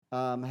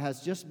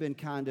has just been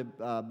kind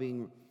of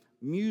being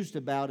mused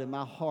about in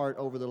my heart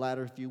over the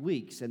latter few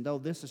weeks. And though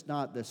this is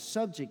not the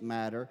subject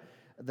matter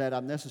that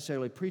I'm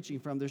necessarily preaching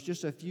from, there's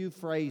just a few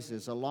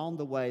phrases along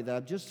the way that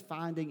I'm just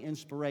finding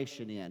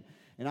inspiration in.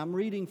 And I'm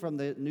reading from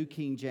the New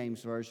King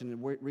James Version,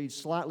 and it reads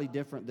slightly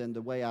different than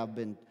the way I've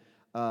been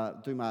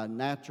through my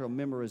natural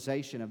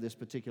memorization of this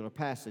particular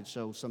passage.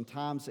 So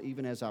sometimes,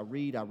 even as I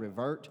read, I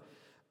revert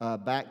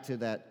back to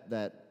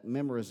that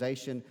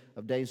memorization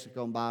of days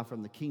gone by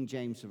from the King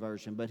James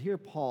Version. But here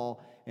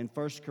Paul in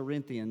 1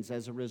 Corinthians,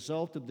 as a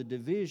result of the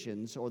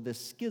divisions or the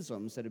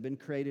schisms that have been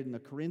created in the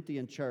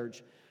Corinthian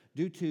church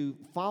due to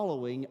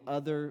following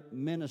other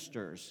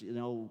ministers. You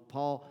know,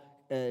 Paul,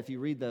 if you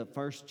read the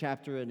first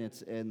chapter and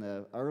it's in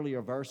the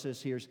earlier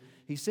verses,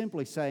 he's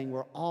simply saying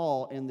we're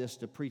all in this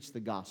to preach the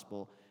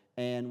gospel.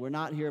 And we're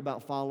not here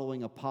about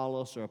following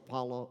Apollos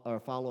or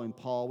following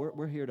Paul.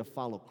 We're here to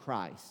follow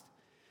Christ.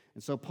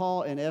 And so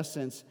Paul, in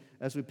essence,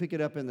 as we pick it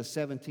up in the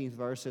 17th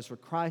verse, says, "For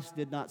Christ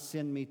did not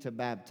send me to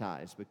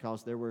baptize,"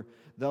 because there were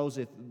those,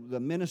 if the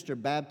minister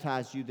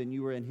baptized you, then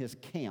you were in his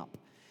camp.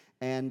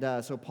 And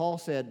so Paul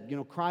said,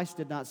 Christ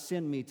did not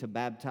send me to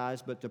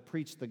baptize, but to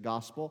preach the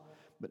gospel.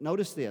 But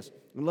notice this,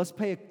 and let's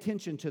pay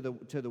attention to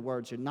the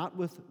words here, not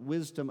with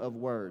wisdom of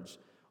words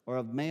or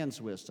of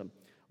man's wisdom,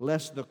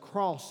 lest the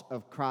cross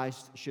of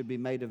Christ should be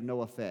made of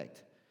no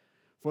effect.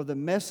 For the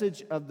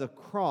message of the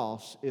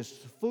cross is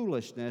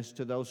foolishness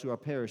to those who are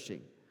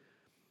perishing.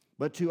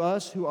 But to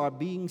us who are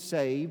being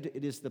saved,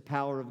 it is the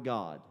power of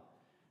God.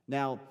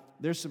 Now,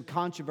 there's some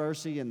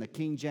controversy in the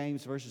King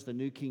James versus the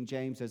New King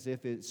James, as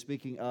if it's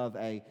speaking of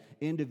a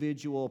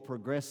individual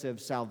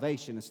progressive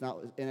salvation. It's not,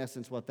 in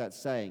essence, what that's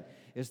saying.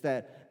 It's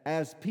that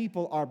as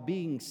people are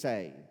being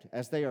saved,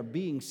 as they are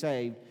being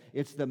saved,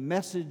 it's the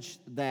message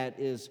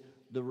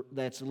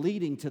that's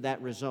leading to that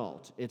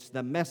result. It's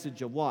the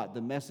message of what?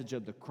 The message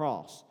of the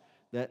cross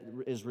that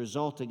is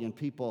resulting in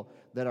people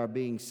that are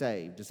being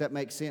saved. Does that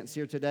make sense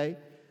here today?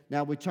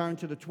 Now we turn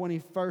to the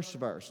 21st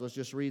verse. Let's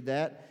just read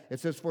that.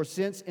 It says, "For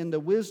since in the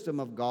wisdom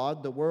of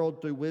God, the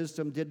world through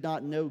wisdom did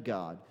not know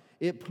God,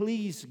 it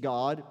pleased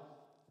God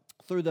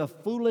through the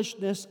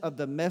foolishness of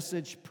the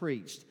message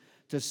preached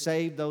to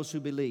save those who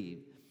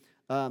believe.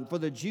 For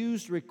the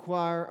Jews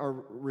require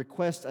or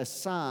request a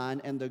sign,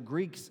 and the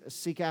Greeks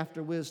seek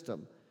after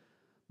wisdom.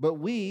 But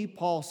we,"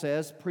 Paul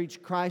says,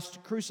 "preach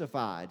Christ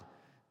crucified.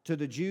 To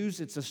the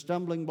Jews it's a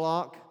stumbling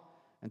block,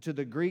 and to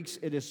the Greeks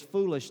it is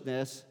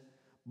foolishness.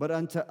 But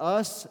unto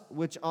us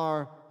which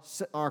are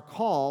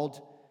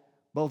called,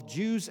 both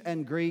Jews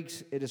and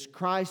Greeks, it is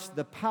Christ,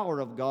 the power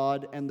of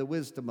God and the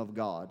wisdom of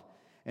God."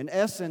 In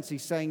essence,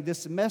 he's saying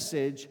this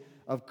message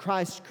of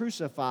Christ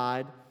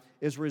crucified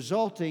is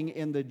resulting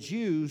in the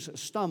Jews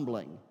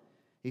stumbling.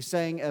 He's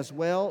saying as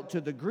well to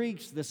the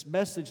Greeks, this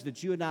message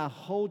that you and I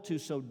hold to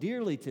so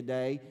dearly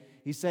today,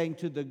 he's saying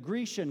to the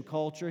Grecian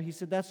culture, he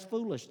said that's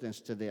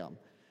foolishness to them.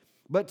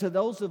 But to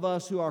those of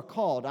us who are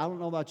called, I don't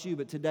know about you,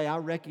 but today I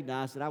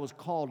recognize that I was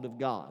called of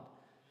God.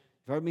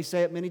 You've heard me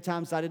say it many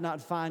times, I did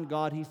not find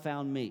God, He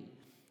found me.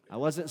 I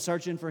wasn't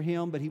searching for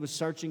Him, but He was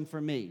searching for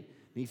me.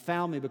 He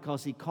found me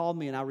because He called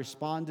me, and I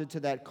responded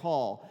to that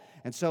call.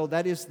 And so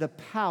that is the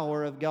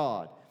power of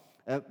God.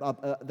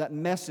 That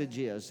message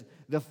is,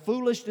 the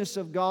foolishness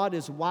of God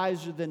is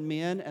wiser than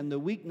men, and the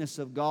weakness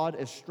of God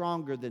is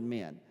stronger than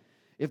men.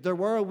 If there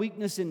were a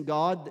weakness in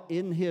God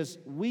in His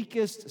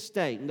weakest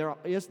state, and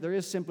there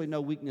is simply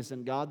no weakness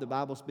in God. The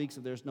Bible speaks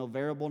of there's no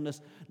variableness,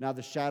 now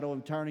the shadow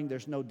of turning.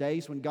 There's no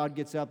days when God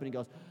gets up and He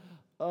goes,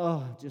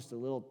 "Oh, just a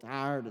little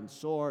tired and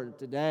sore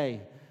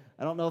today.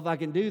 I don't know if I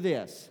can do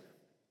this."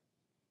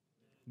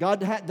 God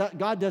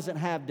doesn't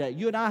have days.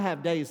 You and I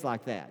have days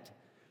like that.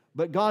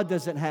 But God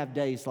doesn't have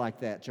days like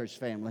that, church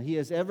family. He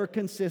is ever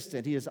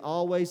consistent. He is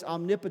always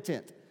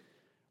omnipotent,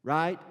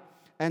 right?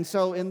 And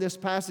so in this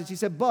passage, he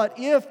said, but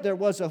if there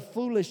was a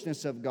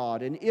foolishness of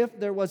God, and if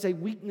there was a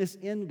weakness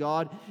in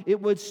God,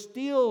 it would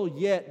still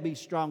yet be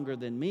stronger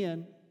than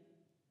men.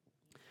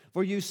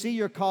 For you see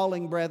your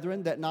calling,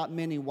 brethren, that not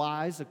many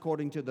wise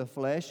according to the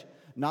flesh,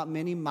 not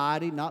many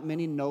mighty, not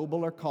many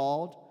noble are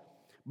called.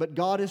 But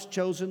God has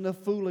chosen the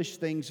foolish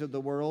things of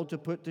the world to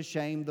put to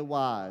shame the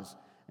wise.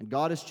 And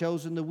God has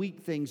chosen the weak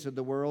things of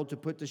the world to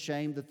put to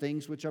shame the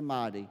things which are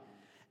mighty.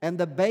 And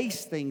the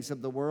base things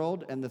of the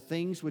world and the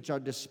things which are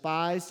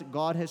despised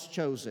God has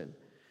chosen.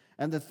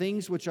 And the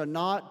things which are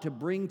not, to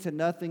bring to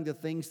nothing the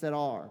things that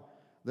are,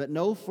 that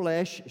no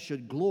flesh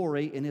should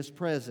glory in His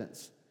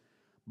presence.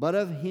 But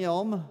of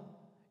Him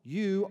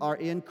you are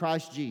in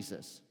Christ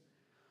Jesus,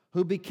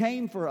 who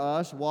became for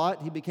us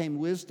what? He became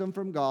wisdom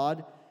from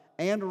God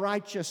and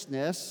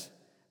righteousness,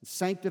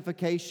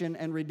 sanctification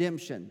and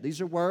redemption.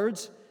 These are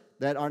words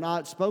that are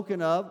not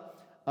spoken of,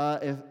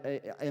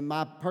 in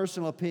my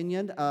personal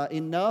opinion,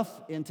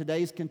 enough in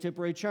today's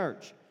contemporary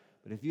church.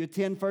 But if you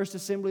attend First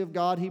Assembly of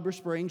God, Heber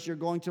Springs, you're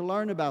going to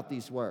learn about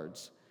these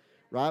words,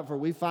 right? For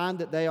we find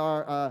that they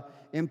are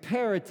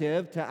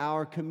imperative to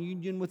our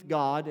communion with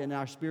God and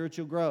our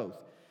spiritual growth.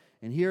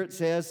 And here it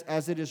says,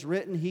 as it is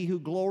written, he who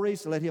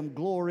glories, let him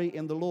glory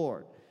in the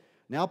Lord.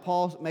 Now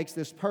Paul makes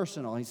this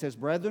personal. He says,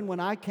 brethren, when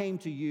I came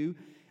to you,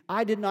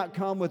 I did not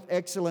come with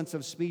excellence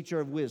of speech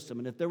or of wisdom.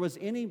 And if there was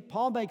any,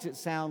 Paul makes it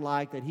sound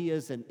like that he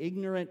is an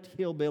ignorant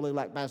hillbilly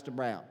like Pastor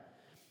Brown.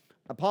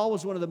 Paul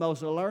was one of the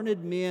most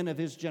learned men of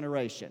his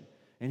generation.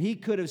 And he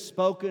could have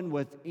spoken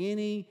with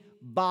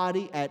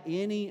anybody at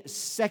any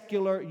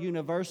secular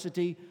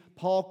university.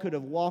 Paul could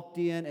have walked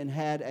in and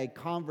had a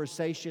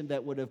conversation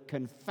that would have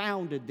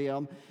confounded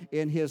them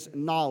in his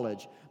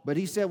knowledge. But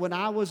he said, when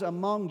I was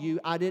among you,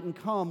 I didn't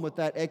come with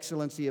that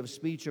excellency of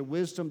speech or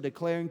wisdom,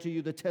 declaring to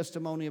you the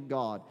testimony of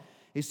God.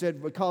 He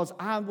said, because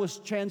I was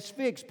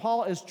transfixed.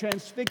 Paul is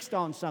transfixed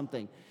on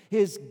something.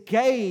 His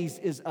gaze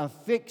is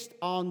affixed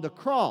on the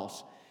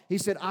cross. He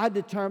said, I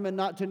determined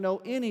not to know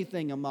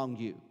anything among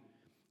you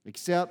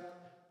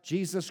except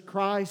Jesus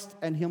Christ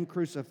and Him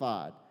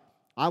crucified.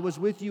 I was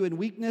with you in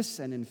weakness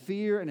and in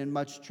fear and in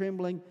much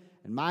trembling,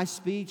 and my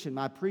speech and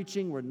my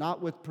preaching were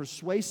not with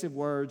persuasive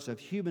words of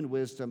human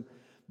wisdom,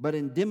 but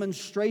in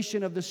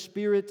demonstration of the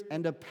Spirit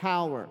and of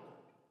power.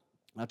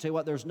 I'll tell you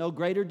what, there's no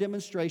greater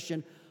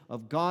demonstration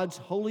of God's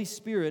Holy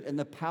Spirit and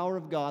the power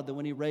of God than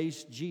when He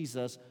raised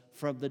Jesus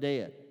from the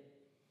dead.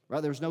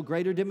 Right? There's no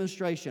greater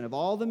demonstration of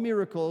all the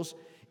miracles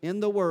in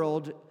the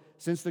world.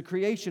 Since the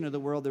creation of the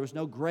world, there was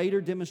no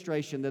greater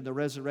demonstration than the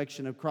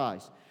resurrection of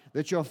Christ.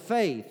 That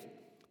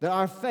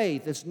our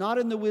faith is not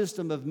in the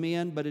wisdom of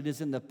men, but it is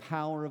in the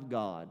power of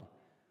God.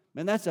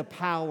 Man, that's a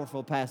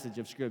powerful passage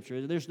of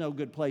Scripture. There's no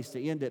good place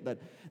to end it.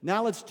 But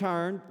now let's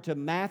turn to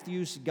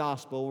Matthew's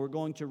Gospel. We're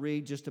going to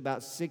read just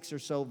about 6 or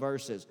so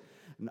verses.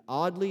 And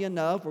oddly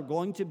enough, we're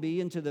going to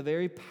be into the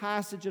very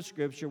passage of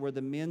Scripture where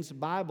the men's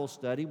Bible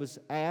study was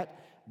at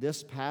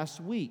this past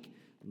week.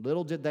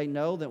 Little did they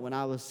know that when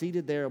I was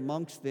seated there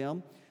amongst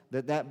them,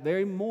 that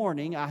very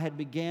morning I had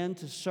began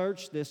to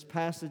search this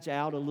passage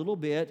out a little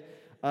bit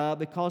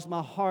because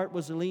my heart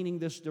was leaning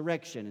this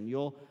direction. And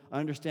you'll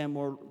understand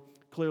more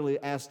clearly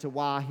as to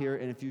why here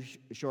in a few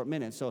short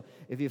minutes. So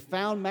if you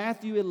found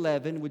Matthew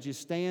 11, would you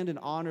stand in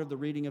honor of the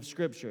reading of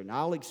Scripture? And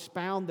I'll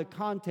expound the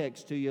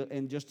context to you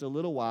in just a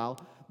little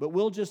while, but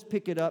we'll just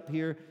pick it up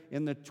here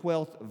in the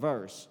 12th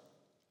verse.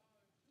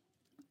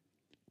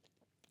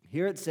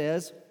 Here it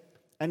says,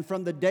 and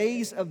from the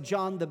days of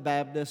John the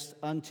Baptist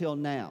until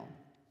now,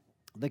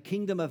 the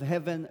kingdom of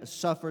heaven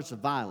suffers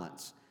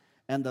violence,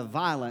 and the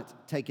violent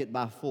take it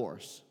by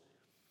force.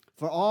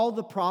 For all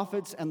the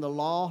prophets and the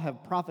law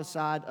have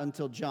prophesied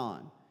until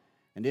John.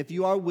 And if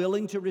you are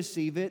willing to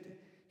receive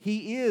it,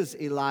 he is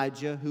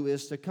Elijah who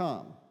is to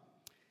come.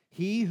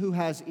 He who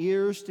has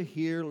ears to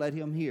hear, let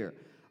him hear.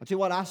 I'll tell you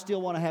what, I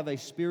still want to have a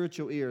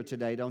spiritual ear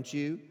today, don't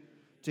you?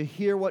 To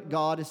hear what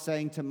God is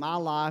saying to my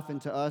life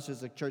and to us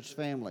as a church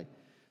family.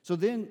 So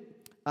then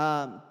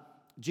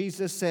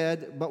Jesus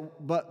said,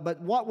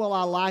 but what will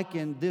I like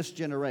in this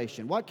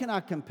generation? What can I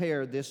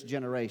compare this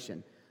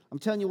generation? I'm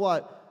telling you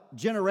what,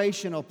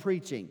 generational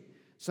preaching.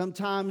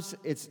 Sometimes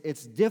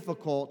it's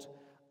difficult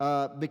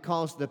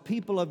because the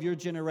people of your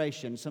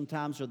generation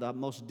sometimes are the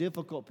most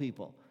difficult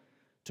people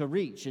to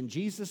reach. And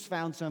Jesus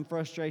found some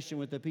frustration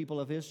with the people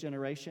of His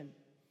generation.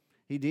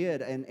 He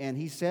did, and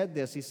He said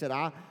this. He said,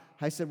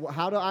 I said, well,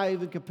 how do I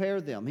even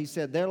compare them? He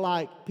said, they're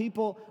like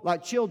people,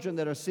 like children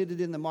that are seated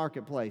in the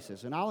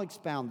marketplaces. And I'll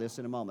expound this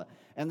in a moment.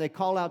 And they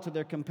call out to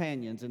their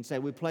companions and say,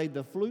 we played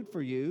the flute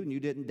for you and you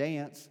didn't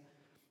dance.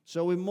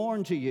 So we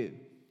mourned to you.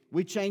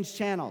 We changed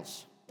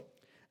channels.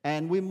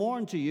 And we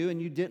mourned to you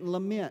and you didn't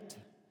lament.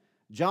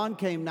 John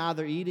came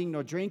neither eating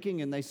nor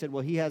drinking, and they said,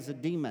 well, he has a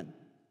demon.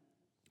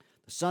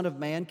 The Son of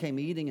Man came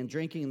eating and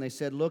drinking, and they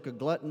said, look, a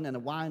glutton and a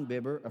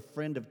winebibber, a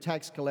friend of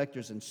tax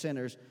collectors and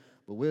sinners,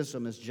 but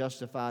wisdom is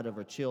justified of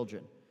her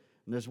children.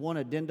 And there's one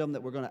addendum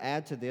that we're going to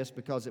add to this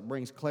because it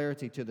brings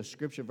clarity to the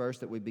scripture verse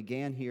that we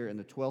began here in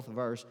the 12th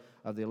verse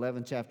of the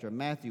 11th chapter of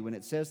Matthew. When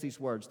it says these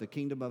words, the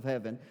kingdom of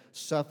heaven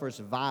suffers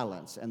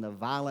violence, and the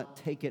violent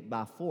take it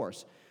by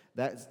force.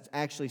 That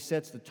actually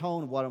sets the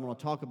tone of what I'm going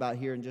to talk about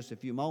here in just a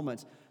few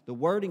moments. The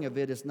wording of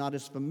it is not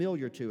as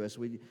familiar to us,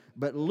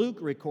 but Luke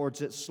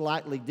records it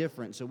slightly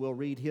different. So we'll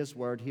read his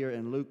word here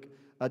in Luke.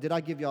 Did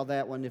I give y'all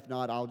that one? If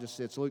not,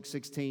 it's Luke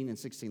 16 and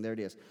 16. There it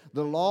is.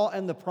 The law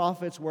and the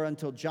prophets were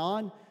until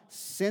John.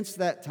 Since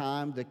that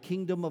time, the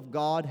kingdom of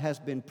God has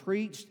been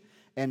preached,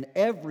 and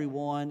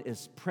everyone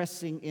is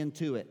pressing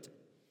into it.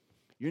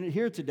 You're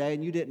here today,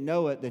 and you didn't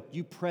know it, that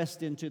you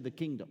pressed into the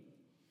kingdom.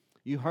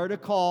 You heard a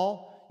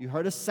call, you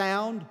heard a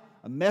sound,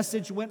 a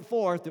message went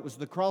forth. It was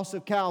the cross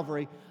of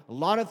Calvary. A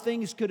lot of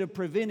things could have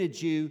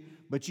prevented you,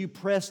 but you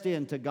pressed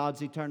into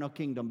God's eternal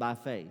kingdom by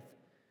faith.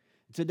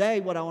 Today,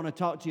 what I want to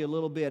talk to you a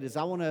little bit is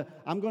I'm going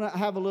to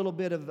have a little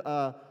bit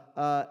of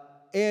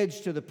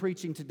edge to the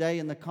preaching today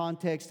in the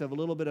context of a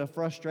little bit of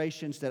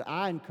frustrations that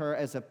I incur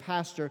as a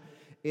pastor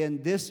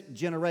in this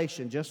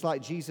generation, just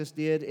like Jesus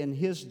did in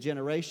His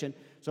generation.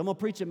 So I'm going to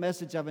preach a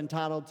message I've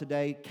entitled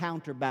today,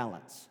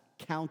 Counterbalance.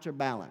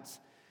 Counterbalance.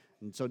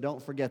 And so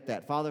don't forget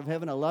that. Father of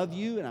heaven, I love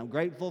you, and I'm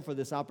grateful for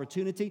this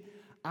opportunity.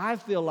 I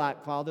feel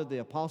like, Father, the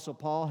Apostle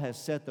Paul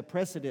has set the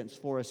precedence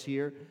for us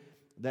here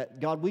that,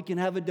 God, we can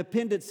have a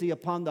dependency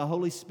upon the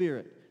Holy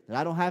Spirit. That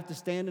I don't have to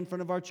stand in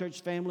front of our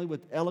church family with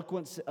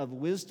eloquence of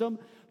wisdom,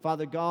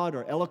 Father God,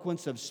 or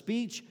eloquence of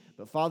speech,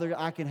 but Father,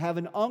 I can have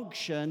an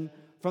unction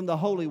from the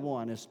Holy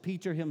One, as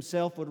Peter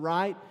himself would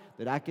write,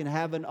 that I can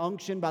have an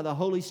unction by the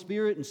Holy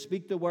Spirit and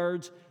speak the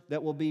words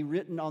that will be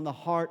written on the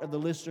heart of the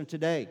listener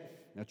today.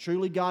 Now,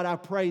 truly, God, I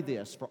pray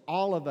this for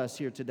all of us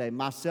here today,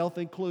 myself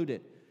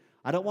included.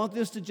 I don't want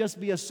this to just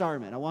be a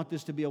sermon. I want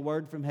this to be a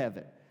word from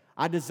heaven.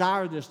 I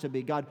desire this to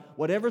be, God,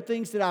 whatever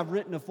things that I've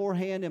written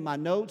beforehand in my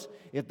notes,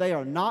 if they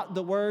are not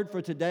the word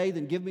for today,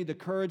 then give me the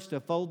courage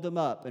to fold them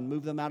up and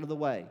move them out of the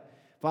way.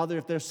 Father,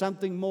 if there's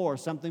something more,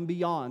 something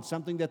beyond,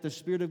 something that the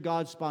Spirit of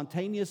God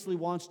spontaneously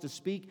wants to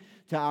speak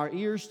to our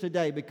ears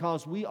today,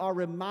 because we are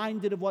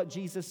reminded of what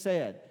Jesus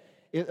said.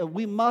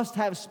 We must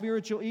have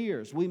spiritual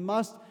ears. We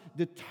must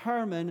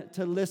determine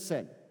to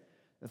listen.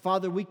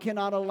 Father, we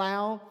cannot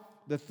allow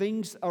the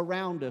things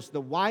around us,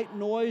 the white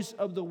noise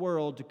of the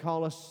world, to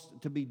call us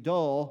to be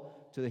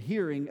dull to the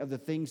hearing of the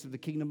things of the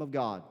kingdom of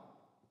God.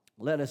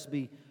 Let us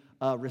be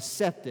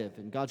receptive,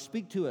 and God,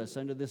 speak to us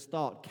under this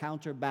thought,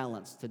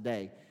 counterbalance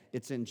today.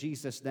 It's in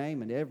Jesus'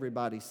 name, and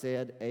everybody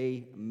said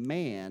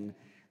amen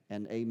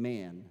and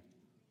amen.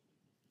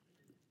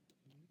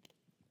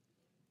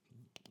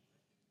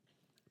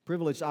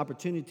 Privileged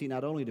opportunity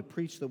not only to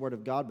preach the Word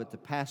of God, but to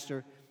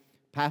pastor.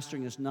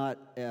 Pastoring is not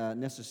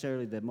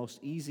necessarily the most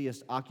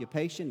easiest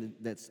occupation.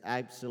 That's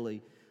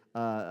absolutely,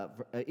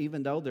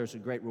 even though there's a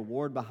great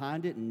reward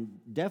behind it, and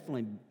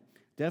definitely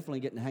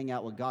getting to hang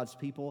out with God's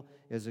people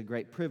is a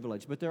great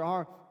privilege. But there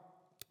are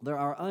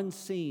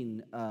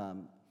unseen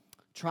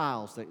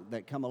trials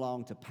that come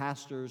along to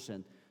pastors,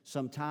 and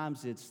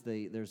sometimes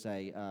there's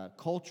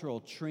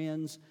cultural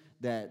trends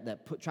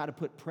that try to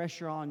put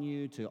pressure on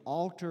you to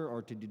alter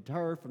or to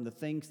deter from the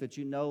things that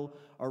you know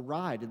are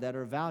right and that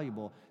are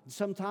valuable. And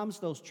sometimes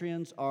those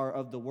trends are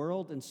of the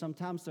world, and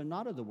sometimes they're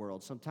not of the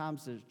world.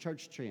 Sometimes they're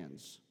church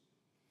trends.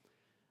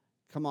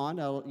 Come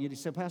on, you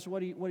say, Pastor,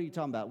 what are you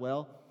talking about?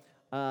 Well,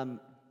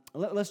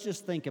 let's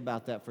just think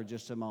about that for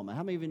just a moment.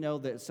 How many of you know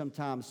that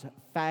sometimes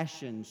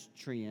fashion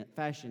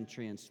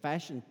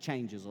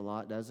changes a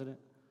lot, doesn't it?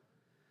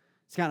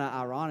 It's kind of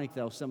ironic,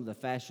 though, some of the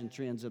fashion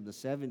trends of the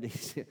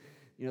 70s,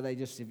 they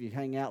just, if you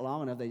hang out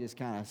long enough, they just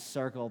kind of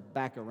circle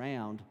back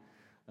around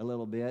a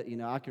little bit.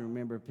 I can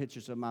remember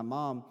pictures of my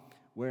mom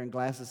wearing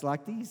glasses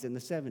like these in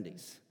the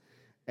 70s.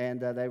 And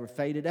they were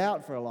faded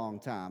out for a long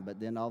time, but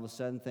then all of a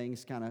sudden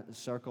things kind of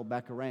circle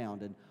back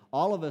around. And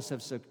all of us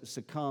have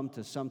succumbed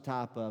to some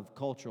type of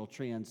cultural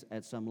trends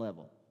at some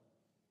level.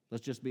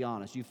 Let's just be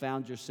honest. You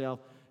found yourself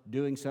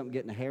doing something,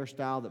 getting a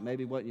hairstyle that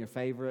maybe wasn't your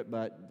favorite,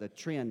 but the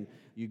trend,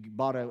 you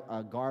bought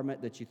a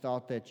garment that you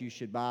thought that you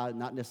should buy,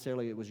 not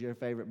necessarily it was your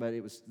favorite, but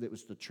it was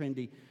the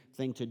trendy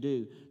thing to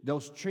do.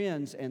 Those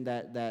trends and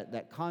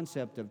that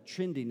concept of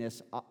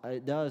trendiness,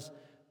 it does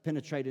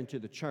penetrate into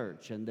the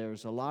church, and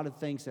there's a lot of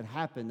things that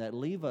happen that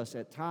leave us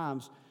at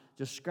times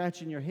just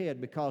scratching your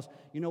head, because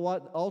you know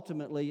what?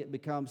 Ultimately, it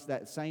becomes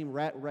that same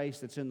rat race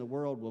that's in the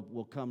world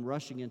will come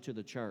rushing into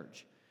the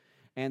church,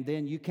 and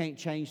then you can't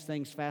change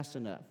things fast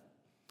enough.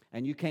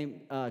 And you can't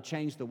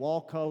change the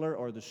wall color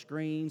or the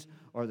screens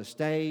or the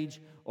stage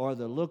or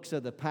the looks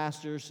of the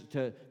pastors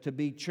to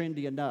be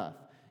trendy enough.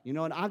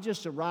 And I've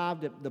just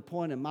arrived at the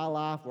point in my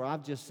life where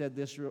I've just said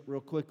this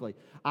real quickly.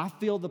 I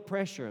feel the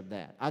pressure of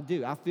that. I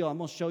do. I'm going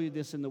to show you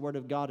this in the Word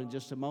of God in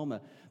just a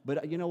moment.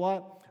 But you know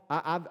what?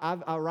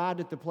 I've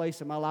arrived at the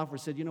place in my life where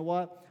I said, you know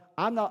what?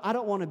 I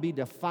don't want to be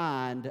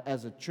defined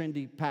as a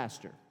trendy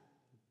pastor.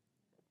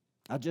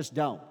 I just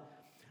don't.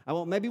 I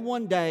want maybe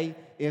one day,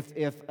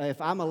 if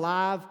I'm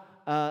alive,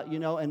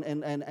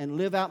 and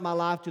live out my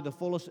life to the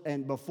fullest,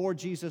 and before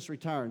Jesus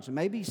returns, and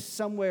maybe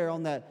somewhere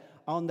on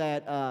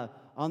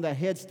that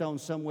headstone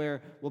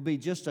somewhere will be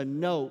just a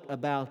note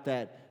about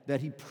that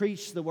he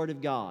preached the Word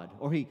of God,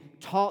 or he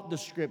taught the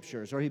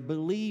Scriptures, or he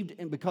believed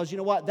in, because you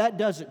know what? That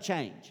doesn't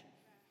change.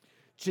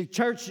 See,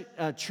 church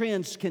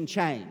trends can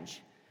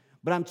change,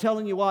 but I'm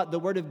telling you what, the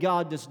Word of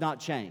God does not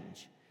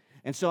change.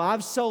 And so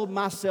I've sold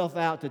myself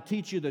out to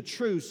teach you the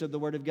truths of the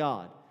Word of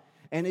God.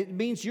 And it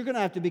means you're going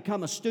to have to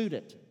become a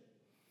student.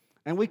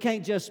 And we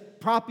can't just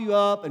prop you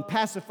up and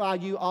pacify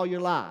you all your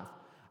life.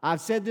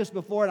 I've said this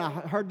before, and I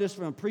heard this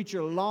from a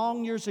preacher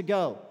long years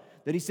ago,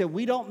 that he said,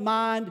 we don't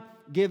mind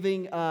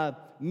giving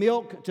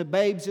milk to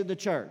babes in the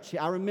church.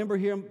 I remember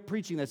hearing him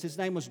preaching this. His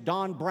name was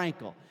Don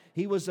Brankel.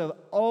 He was an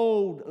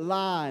old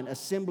line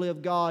Assembly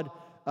of God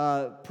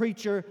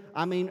preacher.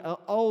 An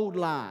old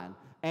line.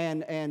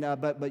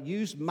 But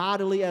used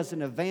mightily as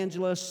an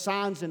evangelist,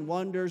 signs and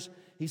wonders.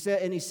 He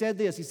said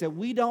this. He said,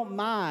 we don't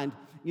mind,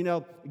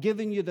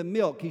 giving you the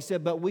milk. He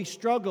said, but we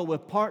struggle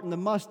with parting the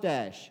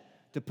mustache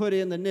to put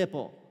in the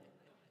nipple.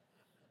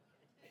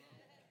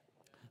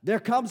 There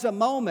comes a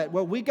moment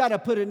where we got to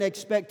put an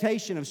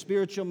expectation of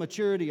spiritual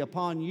maturity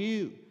upon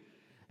you,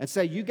 and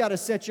say you got to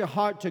set your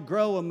heart to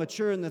grow and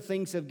mature in the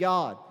things of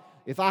God.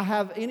 If I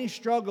have any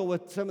struggle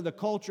with some of the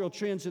cultural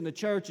trends in the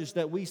church, is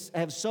that we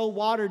have so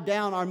watered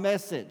down our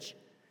message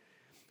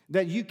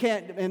That you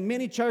can't, in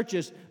many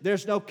churches,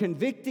 there's no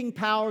convicting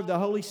power of the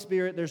Holy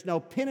Spirit. There's no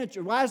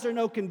penetrating. Why is there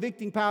no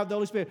convicting power of the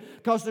Holy Spirit?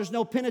 Because there's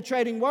no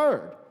penetrating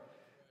word.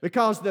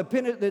 Because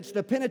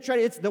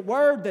it's the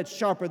word that's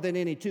sharper than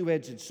any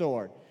two-edged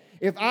sword.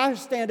 If I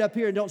stand up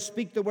here and don't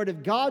speak the word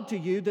of God to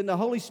you, then the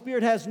Holy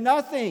Spirit has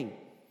nothing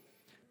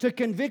to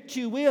convict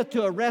you with,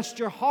 to arrest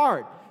your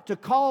heart, to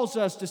cause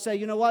us to say,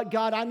 you know what,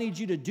 God, I need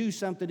you to do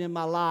something in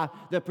my life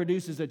that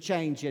produces a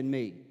change in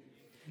me.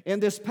 In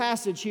this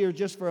passage here,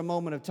 just for a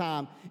moment of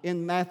time,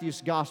 in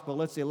Matthew's Gospel,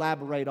 let's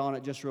elaborate on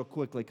it just real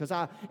quickly.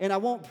 I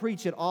won't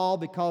preach it all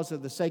because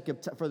of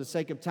for the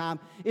sake of time.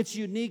 It's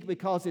unique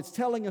because it's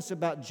telling us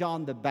about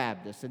John the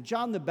Baptist. And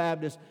John the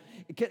Baptist,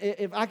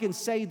 if I can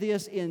say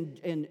this,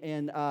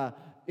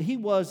 he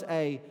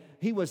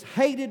was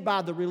hated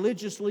by the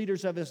religious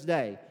leaders of his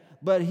day.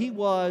 But he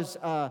was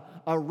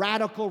a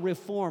radical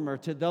reformer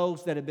to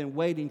those that had been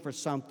waiting for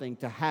something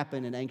to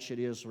happen in ancient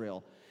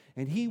Israel.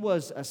 And he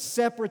was a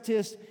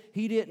separatist.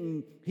 He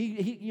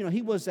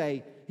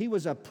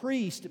was a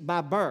priest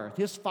by birth.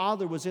 His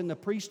father was in the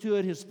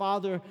priesthood. His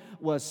father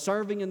was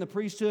serving in the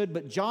priesthood.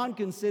 But John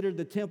considered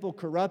the temple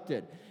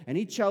corrupted, and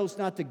he chose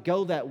not to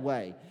go that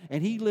way.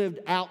 And he lived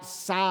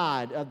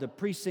outside of the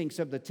precincts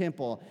of the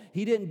temple.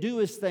 He didn't do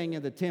his thing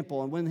in the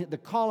temple. And when the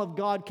call of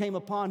God came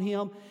upon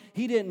him,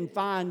 he didn't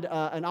find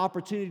an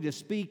opportunity to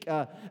speak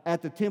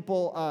at the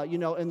temple, in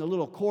the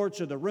little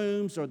courts or the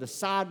rooms or the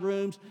side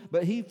rooms.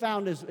 But he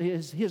found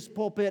his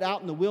pulpit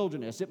out in the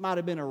wilderness. It might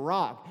have been a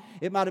rock.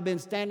 It might have been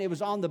standing. It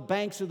was on the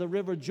banks of the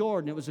River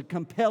Jordan. It was a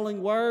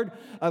compelling word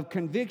of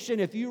conviction.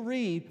 If you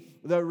read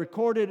the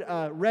recorded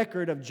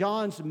record of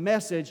John's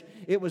message,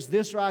 it was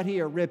this right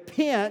here: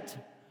 repent,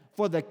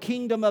 for the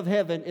kingdom of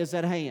heaven is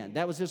at hand.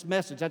 That was his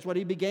message. That's what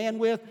he began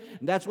with,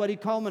 and that's what he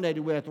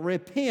culminated with.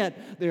 Repent.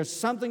 There's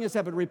something that's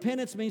happened.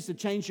 Repentance means to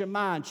change your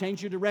mind,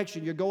 change your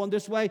direction. You're going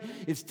this way.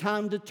 It's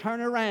time to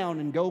turn around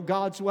and go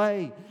God's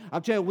way.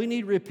 I'll tell you, we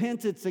need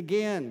repentance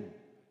again.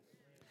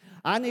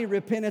 I need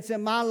repentance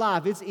in my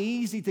life. It's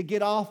easy to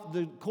get off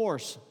the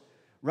course,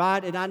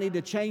 right? And I need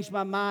to change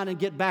my mind and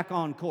get back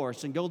on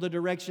course and go the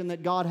direction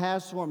that God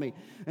has for me.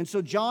 And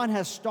so John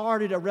has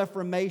started a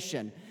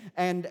reformation.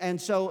 And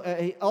so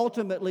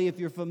ultimately, if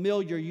you're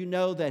familiar, you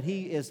know that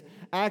he is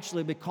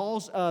actually,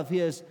 because of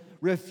his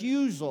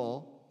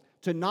refusal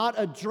to not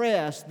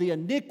address the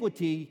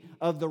iniquity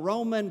of the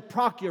Roman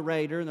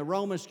procurator and the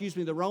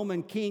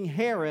Roman King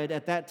Herod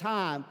at that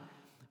time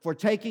for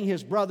taking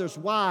his brother's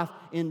wife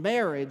in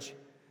marriage,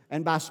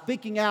 and by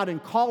speaking out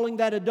and calling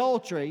that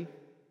adultery.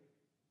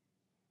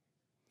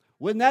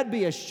 Wouldn't that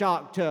be a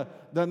shock to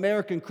the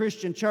American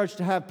Christian church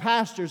to have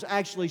pastors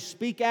actually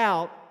speak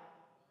out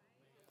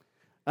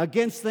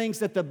against things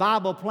that the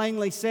Bible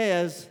plainly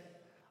says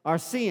are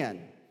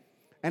sin?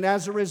 And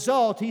as a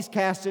result, he's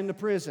cast into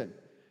prison.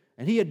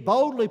 And he had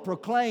boldly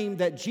proclaimed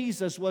that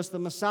Jesus was the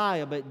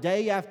Messiah, but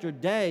day after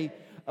day,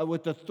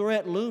 with the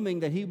threat looming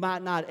that he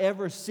might not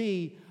ever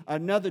see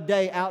another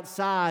day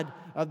outside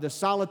of the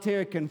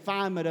solitary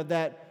confinement of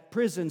that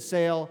prison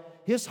cell,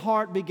 his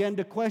heart began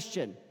to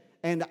question.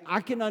 And I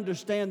can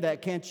understand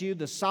that, can't you?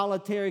 The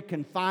solitary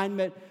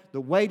confinement,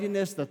 the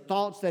weightiness, the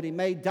thoughts that he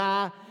may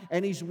die.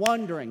 And he's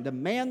wondering, the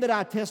man that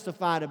I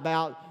testified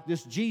about,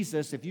 this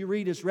Jesus, if you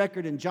read his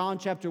record in John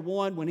chapter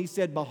 1, when he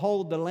said,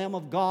 "Behold, the Lamb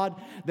of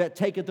God that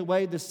taketh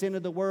away the sin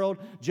of the world,"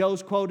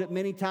 Joe's quoted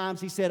many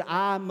times. He said,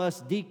 "I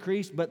must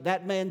decrease, but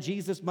that man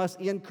Jesus must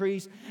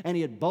increase." And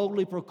he had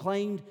boldly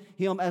proclaimed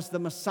him as the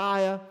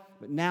Messiah.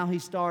 But now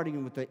he's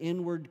starting with the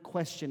inward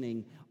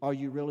questioning, are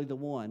you really the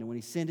one? And when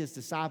he sent his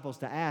disciples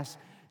to ask,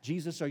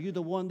 Jesus, are you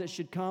the one that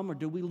should come, or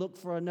do we look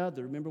for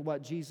another? Remember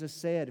what Jesus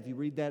said. If you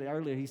read that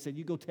earlier, he said,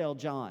 you go tell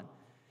John.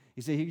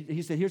 He said,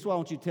 here's what I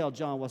want you to tell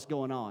John what's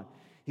going on.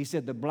 He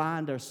said, the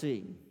blind are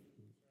seeing.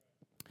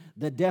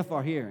 The deaf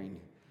are hearing.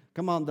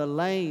 Come on, the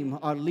lame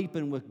are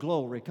leaping with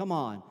glory. Come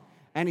on.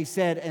 And he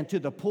said, and to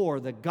the poor,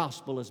 the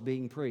gospel is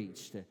being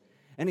preached.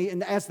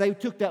 And as they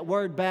took that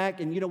word back,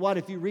 and you know what,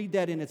 if you read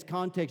that in its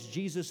context,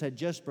 Jesus had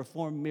just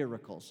performed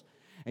miracles.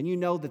 And you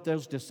know that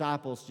those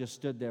disciples just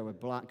stood there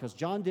with blind, because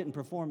John didn't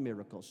perform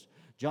miracles.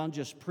 John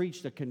just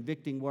preached a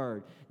convicting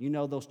word. You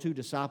know, those two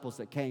disciples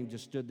that came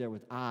just stood there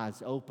with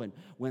eyes open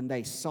when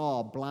they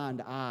saw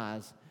blind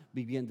eyes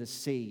begin to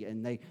see,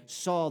 and they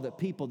saw that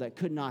people that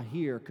could not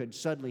hear could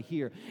suddenly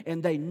hear,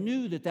 and they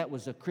knew that that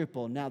was a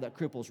cripple. Now that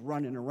cripple's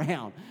running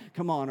around,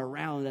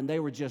 and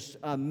they were just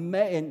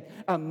amazed.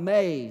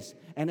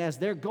 And as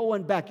they're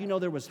going back, you know,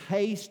 there was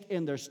haste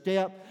in their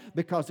step,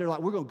 because they're like,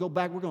 we're going to go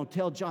back, we're going to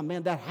tell John,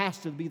 man, that has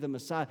to be the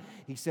Messiah.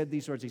 He said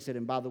these words, he said,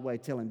 and by the way,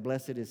 tell him,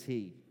 blessed is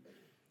he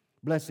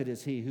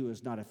who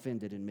is not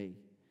offended in me.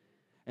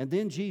 And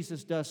then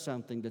Jesus does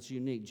something that's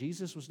unique.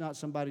 Jesus was not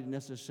somebody to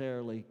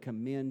necessarily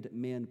commend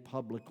men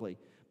publicly,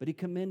 but he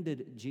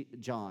commended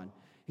John.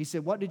 He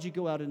said, what did you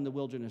go out in the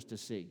wilderness to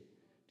see?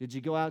 Did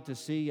you go out to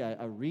see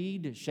a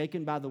reed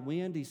shaken by the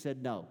wind? He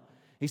said, no.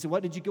 He said,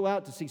 what did you go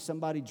out to see?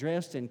 Somebody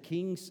dressed in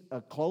king's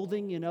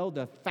clothing, you know,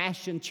 the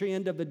fashion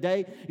trend of the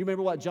day. You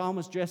remember what John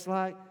was dressed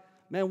like?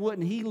 Man,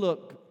 wouldn't he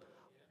look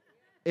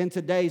in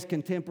today's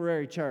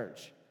contemporary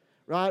church,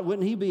 right?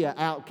 Wouldn't he be an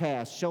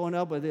outcast showing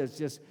up with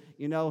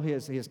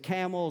his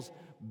camel's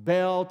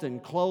belt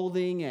and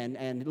clothing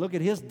and look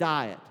at his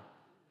diet?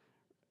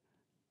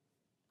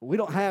 We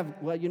don't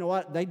have, well, you know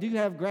what? They do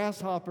have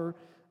grasshopper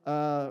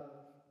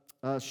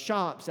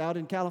shops out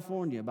in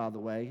California, by the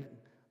way.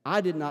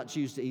 I did not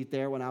choose to eat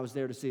there when I was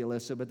there to see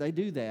Alyssa, but they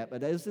do that.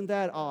 But isn't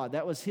that odd?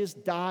 That was his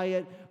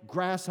diet,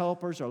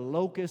 grasshoppers or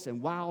locusts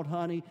and wild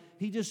honey.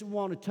 He just didn't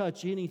want to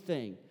touch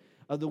anything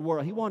of the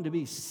world. He wanted to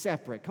be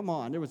separate. Come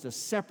on, there was a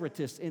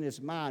separatist in his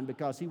mind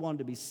because he wanted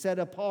to be set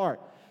apart,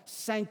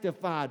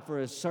 sanctified for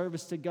his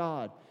service to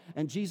God.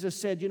 And Jesus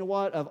said, you know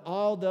what? Of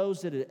all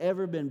those that had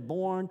ever been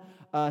born,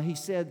 he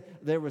said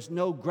there was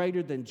no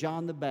greater than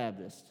John the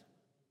Baptist.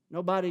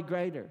 Nobody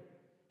greater.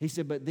 He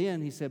said, but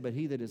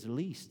he that is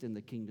least in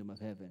the kingdom of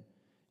heaven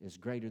is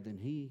greater than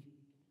he.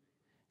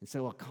 And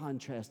so a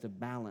contrast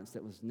of balance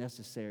that was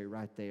necessary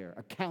right there,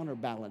 a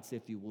counterbalance,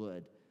 if you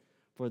would,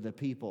 for the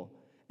people.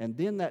 And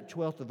then that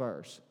 12th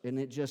verse, and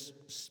it just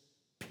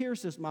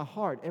pierces my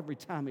heart every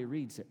time he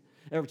reads it,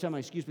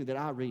 that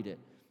I read it.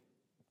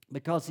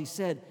 Because he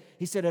said,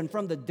 and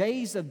from the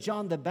days of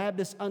John the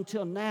Baptist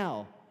until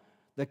now,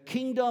 the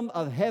kingdom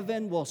of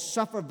heaven will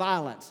suffer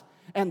violence,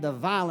 and the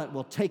violent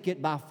will take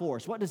it by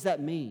force. What does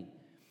that mean?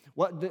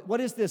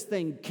 What is this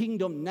thing,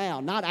 kingdom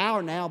now? Not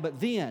our now, but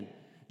then.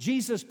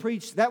 Jesus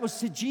preached, that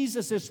was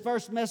Jesus'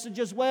 first message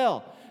as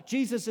well.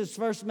 Jesus'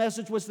 first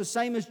message was the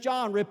same as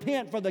John.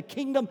 Repent, for the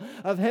kingdom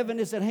of heaven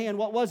is at hand.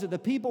 What was it? The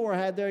people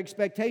had their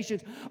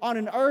expectations on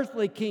an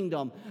earthly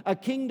kingdom, a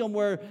kingdom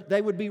where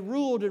they would be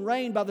ruled and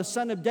reigned by the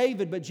Son of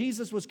David. But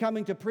Jesus was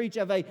coming to preach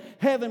of a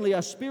heavenly,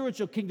 a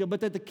spiritual kingdom, but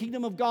that the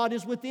kingdom of God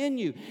is within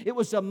you. It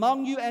was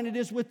among you and it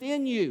is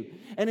within you.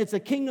 And it's a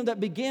kingdom that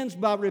begins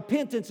by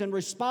repentance and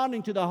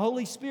responding to the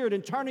Holy Spirit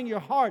and turning your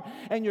heart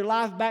and your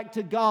life back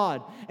to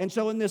God. And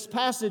so in this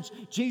passage,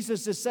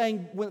 Jesus is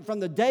saying,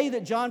 from the day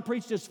that John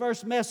preached his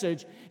first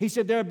message, he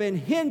said there have been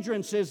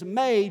hindrances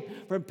made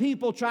from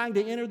people trying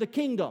to enter the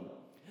kingdom.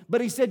 But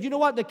he said, you know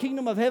what the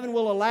kingdom of heaven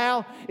will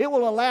allow? It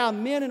will allow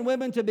men and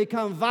women to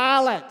become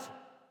violent.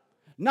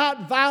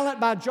 Not violent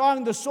by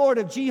drawing the sword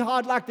of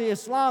jihad like the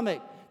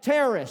Islamic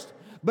terrorist,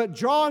 but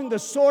drawing the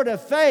sword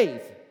of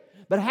faith,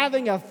 but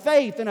having a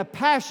faith and a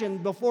passion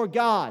before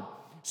God.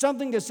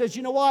 Something that says,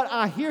 you know what?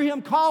 I hear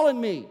Him calling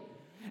me.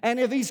 And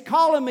if He's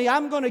calling me,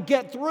 I'm going to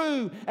get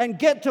through and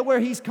get to where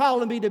He's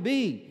calling me to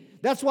be.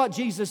 That's what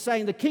Jesus is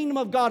saying. The kingdom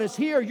of God is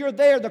here. You're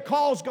there. The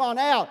call's gone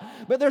out.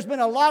 But there's been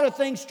a lot of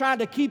things trying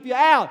to keep you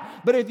out.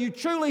 But if you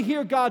truly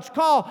hear God's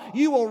call,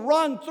 you will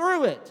run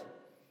through it.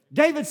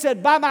 David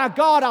said, by my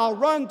God, I'll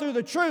run through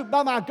the troop.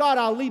 By my God,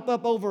 I'll leap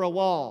up over a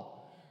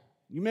wall.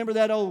 You remember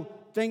that old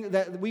thing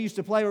that we used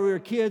to play when we were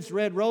kids?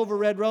 Red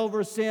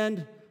Rover,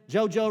 send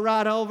JoJo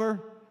right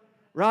over.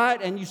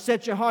 Right? And you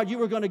set your heart, you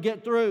were going to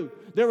get through.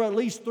 There were at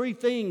least three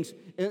things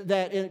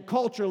that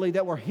culturally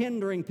that were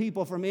hindering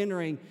people from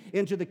entering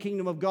into the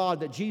kingdom of God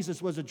that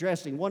Jesus was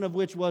addressing, one of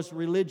which was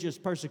religious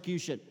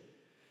persecution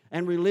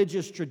and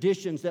religious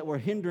traditions that were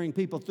hindering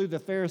people through the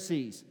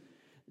Pharisees.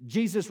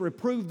 Jesus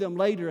reproved them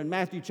later in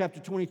Matthew chapter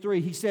 23.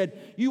 He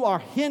said, you are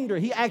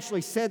hindering. He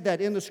actually said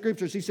that in the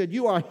scriptures. He said,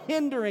 you are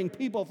hindering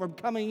people from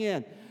coming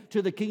in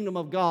to the kingdom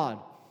of God.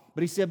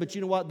 But he said, but you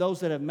know what? Those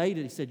that have made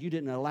it, he said, you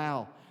didn't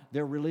allow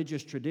their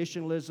religious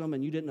traditionalism,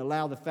 and you didn't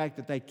allow the fact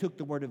that they took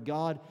the Word of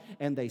God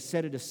and they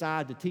set it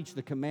aside to teach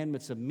the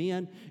commandments of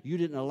men. You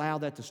didn't allow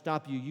that to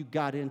stop you. You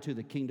got into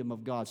the kingdom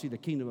of God. See, the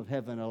kingdom of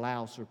heaven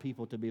allows for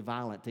people to be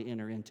violent to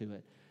enter into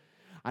it.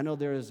 I know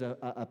there is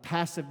a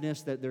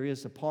passiveness, that there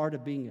is a part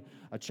of being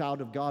a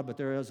child of God, but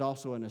there is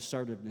also an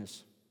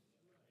assertiveness.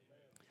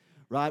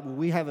 Right?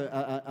 We have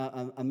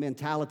a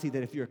mentality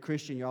that if you're a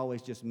Christian, you're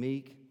always just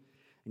meek,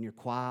 and you're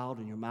quiet,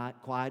 and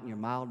you're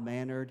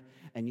mild-mannered,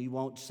 and you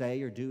won't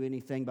say or do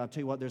anything. But I'll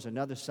tell you what, there's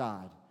another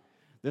side.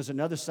 There's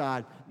another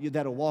side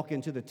that'll walk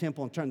into the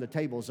temple and turn the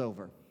tables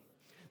over.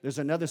 There's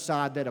another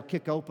side that'll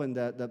kick open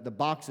the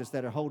boxes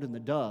that are holding the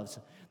doves.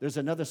 There's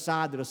another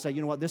side that'll say,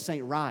 you know what, this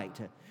ain't right.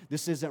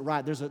 This isn't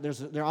right.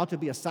 There ought to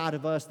be a side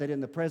of us that in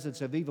the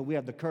presence of evil, we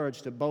have the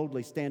courage to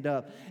boldly stand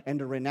up and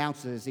to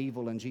renounce it as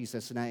evil in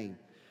Jesus' name.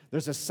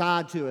 There's a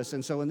side to us.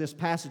 And so in this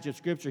passage of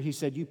Scripture, he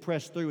said, you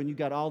pressed through and you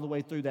got all the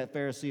way through that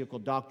Pharisaical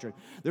doctrine.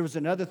 There was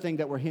another thing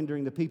that were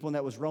hindering the people, and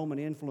that was Roman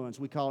influence.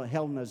 We call it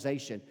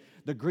Hellenization.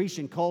 The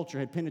Grecian culture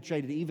had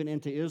penetrated even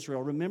into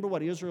Israel. Remember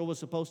what Israel was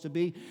supposed to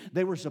be?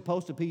 They were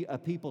supposed to be a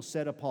people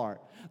set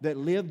apart, that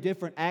lived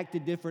different,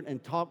 acted different,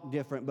 and talked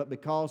different. But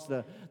because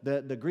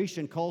the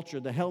Grecian culture,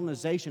 the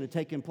Hellenization had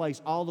taken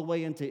place all the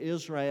way into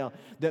Israel,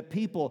 that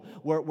people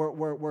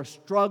were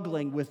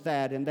struggling with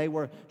that, and they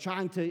were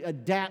trying to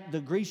adapt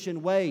the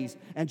Grecian ways.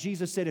 And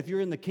Jesus said, if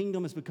you're in the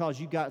kingdom, it's because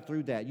you got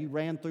through that. You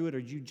ran through it or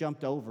you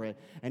jumped over it.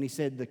 And he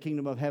said, the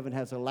kingdom of heaven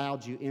has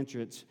allowed you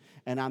entrance,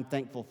 and I'm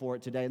thankful for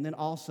it today. And then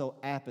also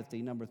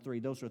apathy, number 3.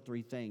 Those are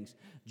 3 things.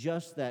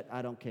 Just that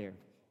I don't care.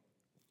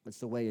 It's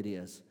the way it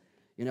is.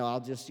 I'll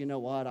just,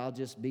 I'll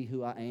just be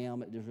who I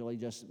am. It really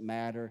doesn't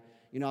matter.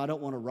 I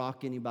don't want to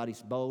rock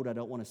anybody's boat. I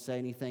don't want to say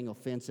anything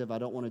offensive. I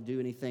don't want to do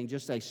anything.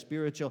 Just a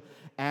spiritual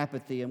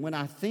apathy. And when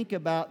I think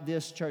about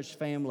this church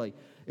family,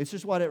 it's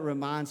just what it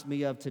reminds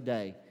me of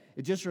today.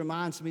 It just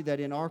reminds me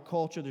that in our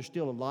culture, there's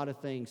still a lot of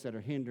things that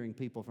are hindering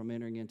people from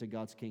entering into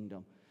God's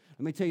kingdom.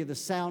 Let me tell you, the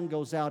sound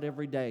goes out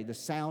every day. The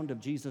sound of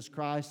Jesus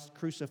Christ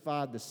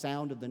crucified, the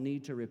sound of the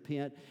need to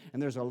repent.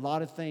 And there's a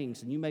lot of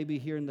things, and you may be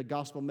hearing the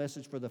gospel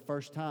message for the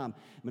first time.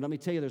 But let me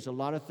tell you, there's a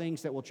lot of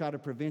things that will try to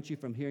prevent you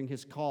from hearing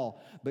His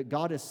call. But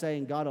God is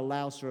saying God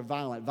allows for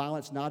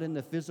violence not in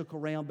the physical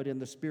realm, but in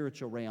the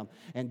spiritual realm.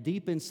 And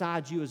deep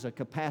inside you is a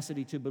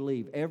capacity to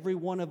believe. Every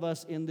one of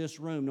us in this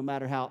room, no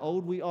matter how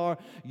old we are,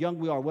 young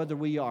we are, whether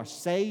we are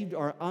saved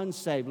or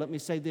unsaved, let me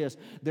say this,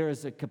 there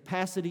is a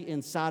capacity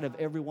inside of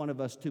every one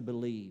of us to believe.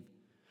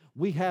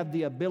 We have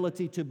the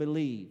ability to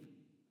believe.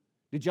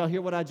 Did y'all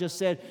hear what I just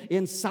said?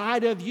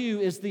 Inside of you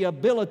is the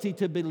ability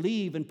to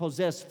believe and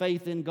possess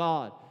faith in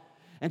God.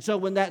 And so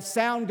when that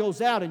sound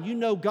goes out and you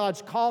know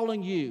God's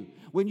calling you,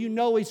 when you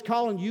know He's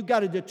calling you, you've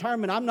got to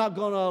determine, I'm not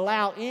going to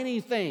allow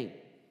anything.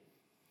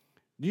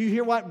 Do you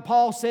hear what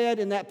Paul said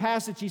in that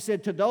passage? He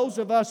said, to those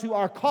of us who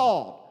are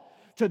called,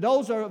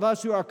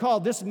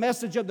 this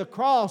message of the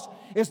cross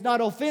is not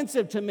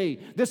offensive to me.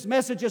 This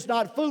message is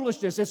not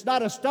foolishness. It's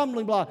not a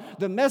stumbling block.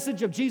 The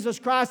message of Jesus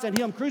Christ and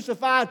Him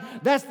crucified,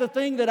 that's the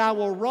thing that I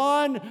will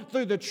run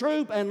through the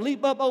troop and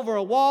leap up over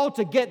a wall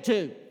to get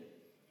to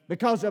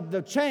because of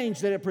the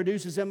change that it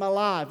produces in my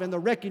life and the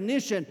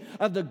recognition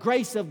of the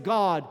grace of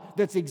God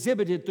that's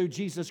exhibited through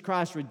Jesus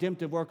Christ's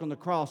redemptive work on the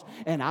cross.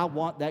 And I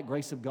want that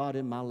grace of God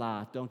in my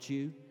life, don't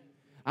you?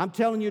 I'm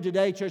telling you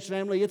today, church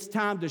family, it's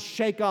time to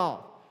shake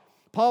off.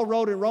 Paul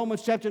wrote in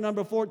Romans chapter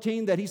number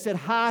 14 that he said,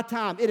 high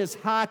time. It is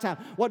high time.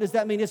 What does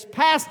that mean? It's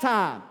past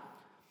time.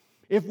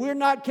 If we're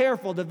not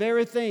careful, the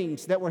very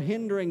things that were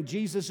hindering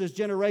Jesus'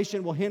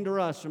 generation will hinder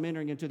us from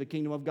entering into the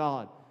kingdom of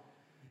God.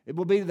 It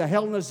will be the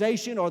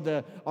Hellenization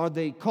or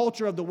the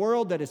culture of the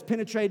world that has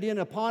penetrated in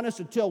upon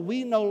us until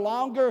we no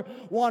longer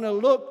want to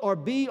look or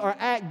be or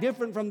act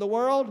different from the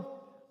world.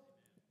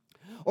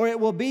 Or it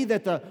will be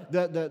that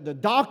the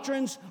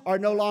doctrines are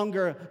no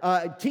longer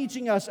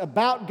teaching us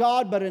about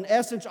God, but in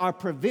essence are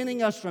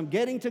preventing us from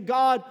getting to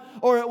God.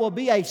 Or it will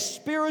be a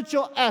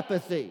spiritual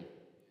apathy,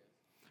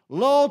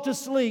 lulled to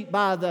sleep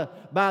by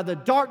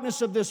the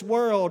darkness of this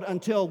world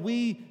until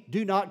we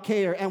do not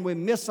care and we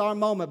miss our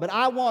moment. But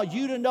I want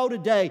you to know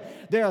today,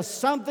 there is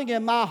something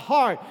in my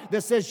heart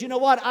that says, you know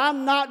what,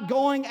 I'm not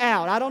going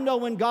out. I don't know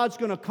when God's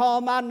going to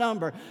call my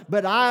number,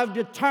 but I've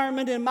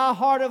determined in my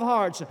heart of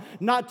hearts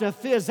not to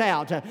fizz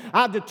out.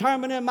 I've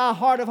determined in my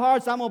heart of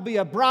hearts I'm going to be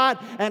a bright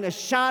and a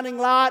shining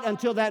light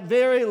until that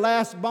very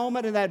last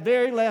moment and that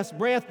very last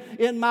breath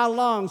in my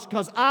lungs.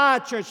 Because I,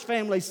 church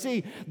family,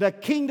 see the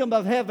kingdom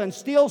of heaven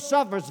still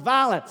suffers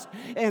violence.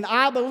 And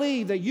I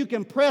believe that you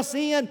can press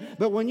in,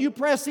 but when you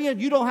press in,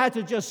 you don't have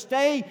to just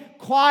stay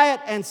quiet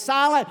and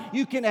silent.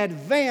 You can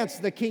advance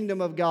the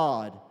kingdom of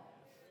God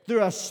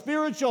through a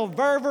spiritual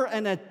fervor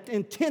and an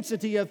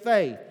intensity of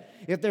faith.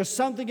 If there's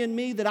something in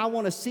me that I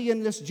want to see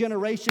in this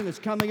generation that's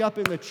coming up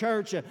in the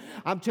church,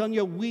 I'm telling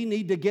you, we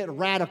need to get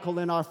radical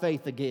in our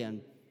faith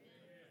again.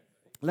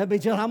 Let me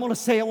I'm going to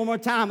say it one more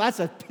time. That's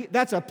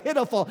a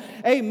pitiful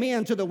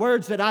amen to the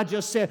words that I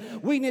just said.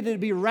 We need to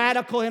be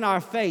radical in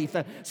our faith.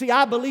 See,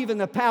 I believe in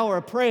the power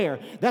of prayer.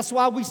 That's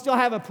why we still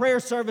have a prayer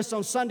service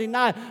on Sunday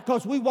night,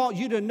 because we want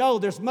you to know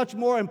there's much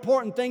more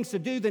important things to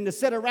do than to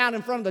sit around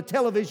in front of the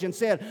television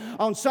set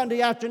on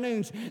Sunday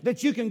afternoons,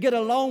 that you can get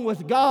alone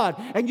with God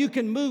and you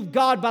can move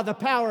God by the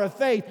power of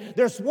faith.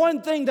 There's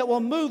one thing that will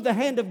move the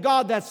hand of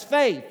God, that's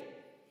faith.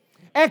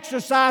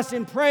 Exercise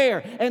in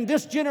prayer. And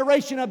this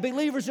generation of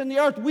believers in the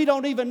earth, we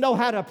don't even know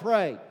how to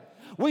pray.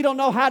 We don't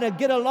know how to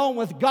get along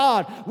with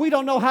God. We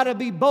don't know how to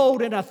be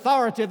bold and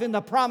authoritative in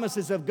the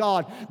promises of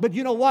God. But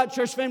you know what,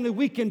 church family?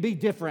 We can be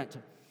different.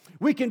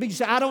 We can be,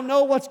 I don't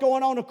know what's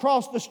going on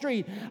across the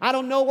street. I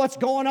don't know what's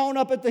going on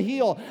up at the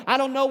hill. I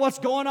don't know what's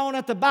going on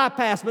at the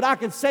bypass. But I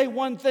can say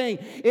one thing.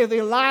 If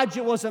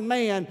Elijah was a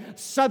man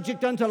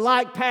subject unto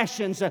like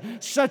passions,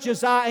 such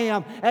as I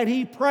am, and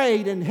he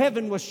prayed and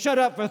heaven was shut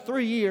up for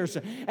 3 years,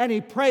 and he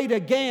prayed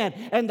again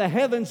and the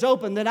heavens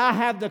opened, then I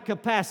have the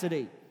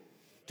capacity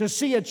to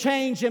see a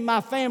change in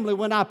my family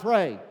when I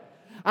pray.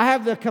 I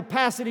have the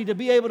capacity to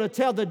be able to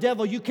tell the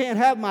devil, you can't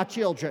have my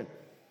children.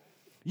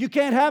 You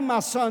can't have my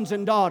sons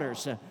and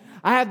daughters.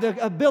 I have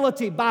the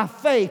ability by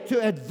faith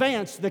to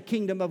advance the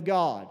kingdom of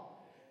God.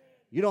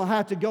 You don't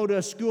have to go to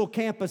a school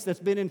campus that's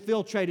been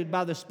infiltrated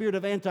by the spirit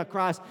of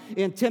Antichrist,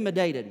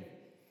 intimidated.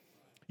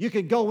 You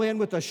can go in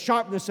with a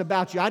sharpness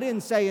about you. I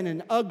didn't say in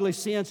an ugly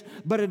sense,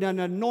 but in an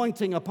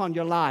anointing upon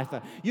your life.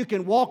 You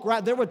can walk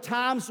right. There were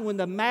times when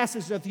the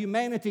masses of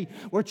humanity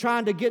were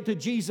trying to get to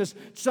Jesus,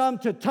 some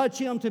to touch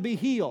Him to be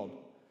healed.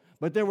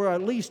 But there were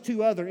at least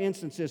 2 other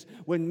instances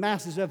when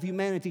masses of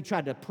humanity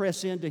tried to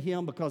press into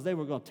Him because they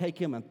were going to take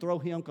Him and throw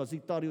Him because they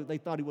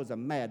thought he was a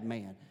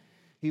madman.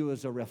 He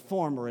was a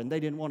reformer, and they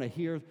didn't want to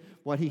hear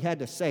what He had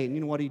to say. And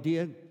you know what He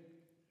did?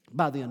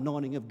 by the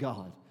anointing of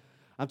God.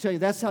 I'm telling you,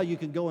 that's how you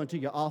can go into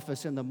your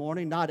office in the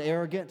morning, not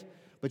arrogant,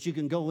 but you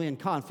can go in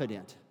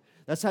confident.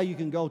 That's how you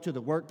can go to the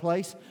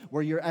workplace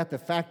where you're at the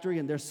factory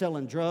and they're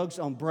selling drugs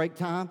on break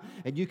time,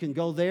 and you can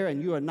go there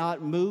and you are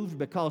not moved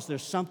because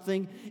there's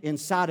something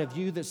inside of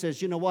you that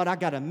says, you know what, I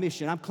got a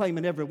mission. I'm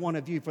claiming every one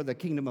of you for the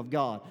kingdom of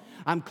God.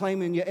 I'm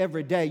claiming you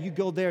every day. You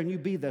go there and you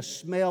be the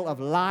smell of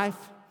life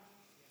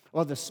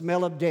or the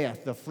smell of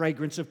death, the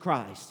fragrance of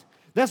Christ.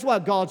 That's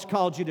what God's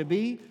called you to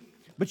be.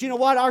 But you know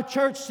what, our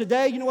church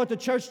today, you know what the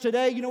church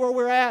today, you know where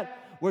we're at?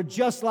 We're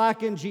just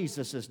like in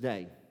Jesus'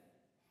 day.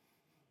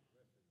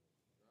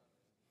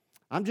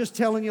 I'm just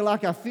telling you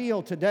like I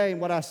feel today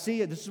and what I see.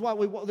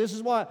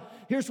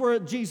 Here's where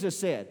Jesus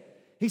said.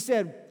 He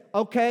said,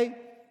 okay,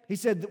 he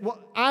said, well,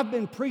 I've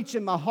been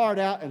preaching my heart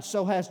out and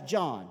so has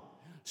John.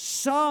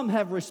 Some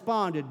have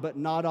responded, but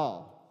not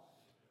all.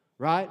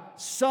 Right?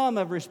 Some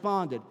have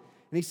responded.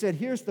 And he said,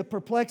 here's the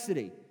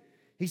perplexity.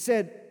 He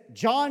said,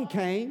 John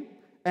came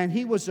and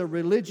he was a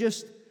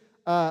religious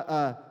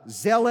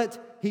zealot.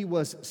 He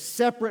was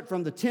separate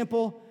from the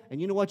temple.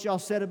 And you know what y'all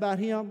said about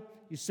him?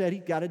 You said he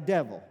got a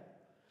devil.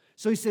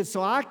 So he said,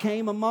 so I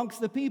came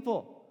amongst the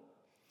people.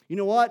 You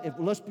know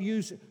what? Let's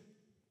use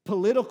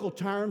political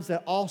terms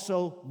that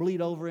also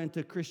bleed over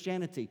into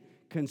Christianity.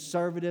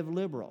 Conservative,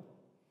 liberal.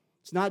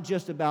 It's not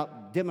just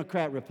about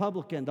Democrat,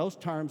 Republican. Those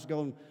terms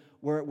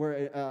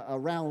were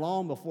around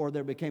long before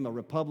there became a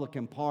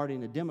Republican Party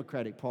and a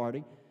Democratic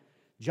Party.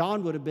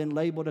 John would have been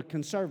labeled a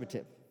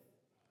conservative,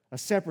 a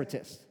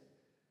separatist.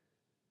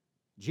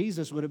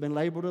 Jesus would have been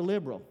labeled a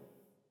liberal.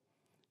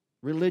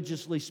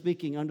 Religiously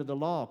speaking under the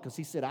law, because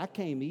he said, I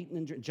came eating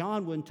and drinking.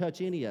 John wouldn't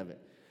touch any of it.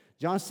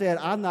 John said,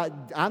 I'm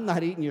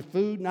not eating your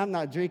food and I'm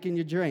not drinking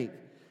your drink.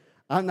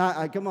 I'm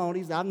not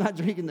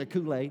drinking the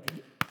Kool-Aid.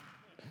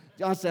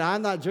 John said,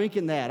 I'm not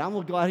drinking that. I'm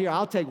going to go out here.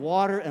 I'll take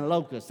water and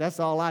locusts. That's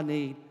all I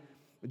need.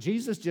 But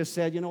Jesus just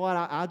said, you know what,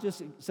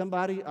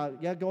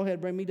 go ahead,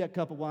 bring me that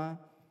cup of wine.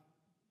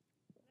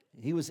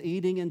 He was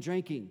eating and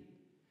drinking.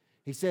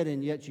 He said,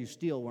 and yet you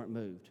still weren't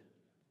moved.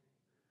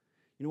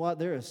 You know what,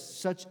 there is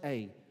such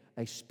a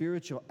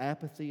spiritual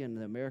apathy in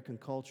the American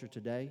culture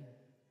today.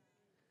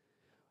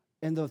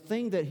 And the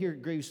thing that here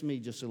grieves me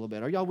just a little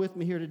bit. Are y'all with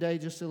me here today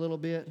just a little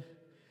bit?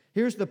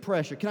 Here's the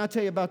pressure. Can I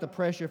tell you about the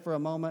pressure for a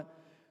moment?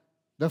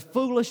 The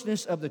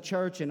foolishness of the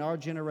church in our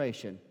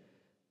generation.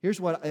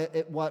 Here's what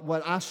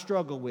I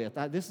struggle with.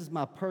 This is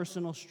my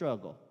personal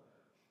struggle.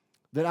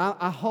 That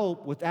I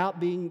hope,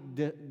 without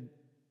being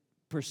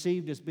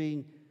perceived as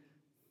being,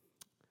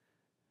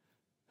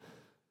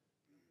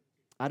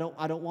 I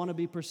don't want to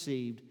be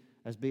perceived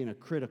as being a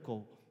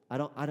critical. I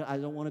don't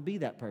want to be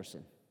that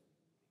person.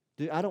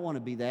 I don't want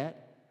to be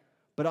that,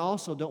 but I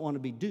also don't want to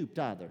be duped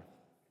either.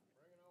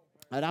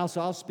 And also,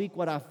 I'll speak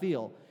what I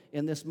feel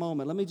in this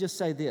moment. Let me just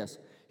say this.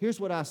 Here's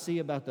what I see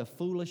about the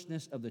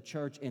foolishness of the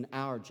church in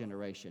our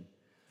generation.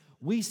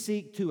 We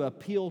seek to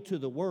appeal to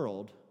the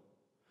world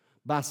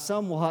by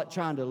somewhat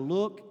trying to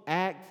look,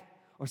 act,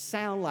 or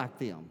sound like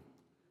them.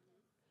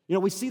 You know,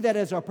 we see that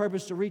as our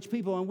purpose to reach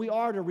people, and we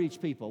are to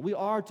reach people. We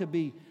are to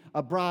be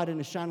a bride in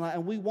a shining light,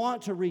 and we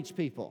want to reach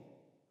people.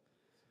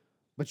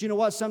 But you know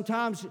what?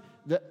 Sometimes,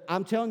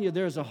 I'm telling you,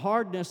 there's a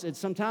hardness, and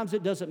sometimes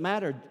it doesn't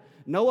matter.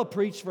 Noah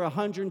preached for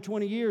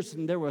 120 years,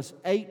 and there was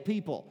 8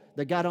 people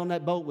that got on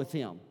that boat with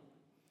him.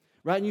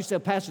 Right? And you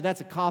said, Pastor,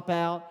 that's a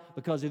cop-out,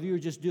 because if you were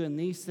just doing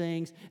these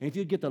things, and if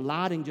you'd get the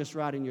lighting just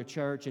right in your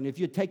church, and if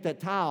you'd take that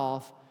tie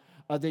off,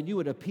 then you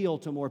would appeal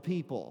to more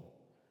people.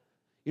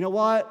 You know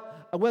what?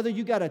 Whether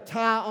you got a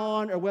tie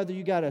on, or whether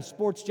you got a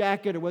sports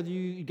jacket, or whether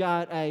you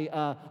got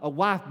a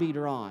wife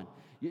beater on,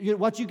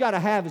 what you got to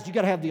have is you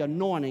got to have the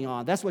anointing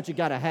on. That's what you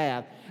got to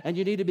have. And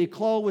you need to be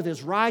clothed with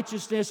His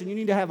righteousness, and you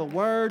need to have a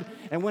word.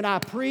 And when I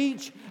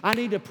preach, I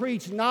need to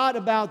preach not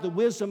about the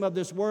wisdom of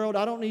this world.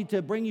 I don't need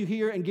to bring you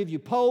here and give you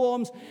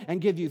poems and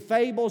give you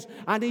fables.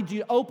 I need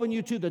to open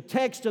you to the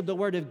text of the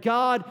Word of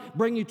God,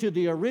 bring you to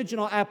the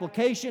original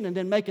application, and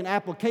then make an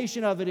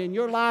application of it in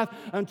your life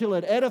until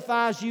it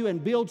edifies you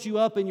and builds you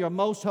up in your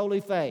most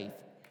holy faith.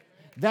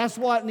 That's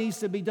what needs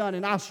to be done.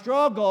 And I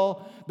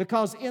struggle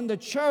because in the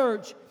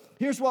church,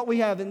 here's what we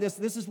have in this.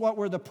 This is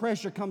where the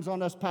pressure comes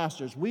on us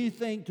pastors. We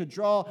think to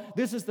draw,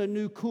 this is the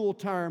new cool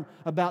term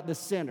about the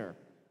sinner,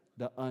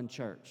 the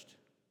unchurched.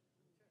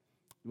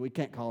 We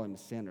can't call him a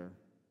sinner.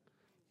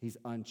 He's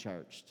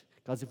unchurched.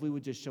 Because if we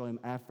would just show him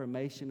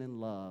affirmation and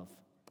love,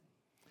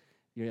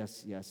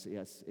 yes,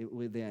 he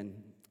would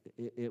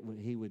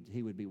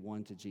be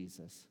one to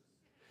Jesus.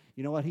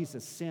 You know what? He's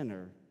a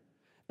sinner,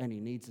 and he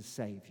needs a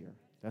Savior.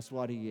 That's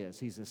what he is.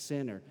 He's a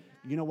sinner.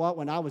 You know what?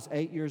 When I was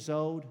 8 years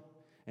old,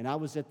 and I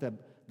was at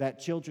that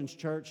children's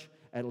church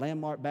at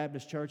Landmark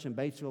Baptist Church in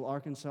Batesville,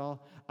 Arkansas,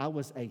 I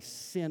was a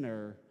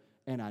sinner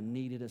and I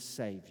needed a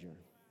Savior.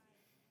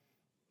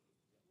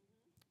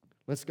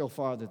 Let's go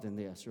farther than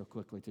this real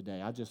quickly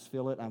today. I just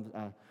feel it.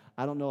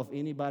 I don't know if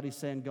anybody's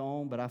saying go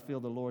on, but I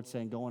feel the Lord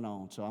saying going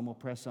on, so I'm going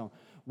to press on.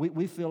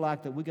 We feel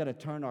like that we got to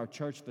turn our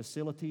church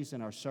facilities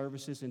and our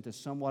services into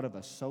somewhat of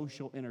a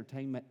social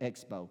entertainment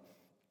expo.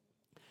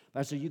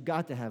 Pastor, you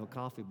got to have a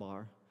coffee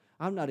bar.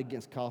 I'm not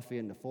against coffee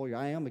in the foyer.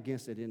 I am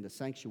against it in the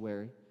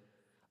sanctuary.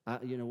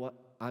 You know what?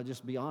 I'll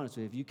just be honest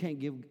with you. If you can't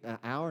give an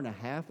hour and a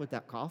half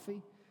without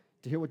coffee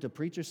to hear what the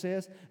preacher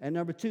says, and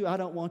number two, I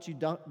don't want you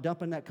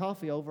dumping that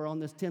coffee over on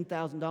this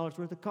 $10,000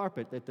 worth of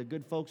carpet that the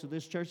good folks of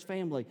this church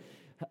family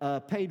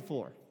paid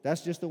for.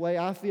 That's just the way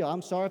I feel.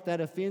 I'm sorry if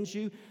that offends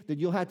you, then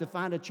you'll have to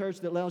find a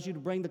church that allows you to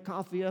bring the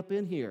coffee up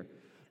in here.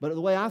 But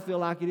the way I feel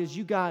like it is,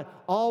 you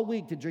got all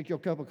week to drink your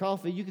cup of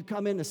coffee. You could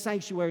come in the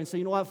sanctuary and say,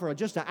 you know what, for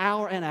just an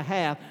hour and a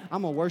half,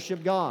 I'm going to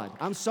worship God.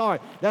 I'm sorry.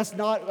 That's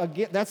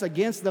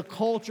against the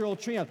cultural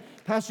trend.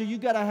 Pastor, you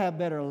got to have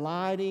better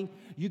lighting.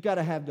 You got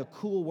to have the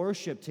cool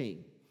worship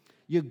team.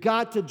 You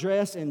got to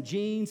dress in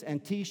jeans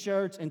and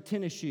T-shirts and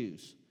tennis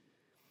shoes.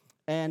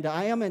 And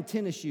I am in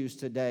tennis shoes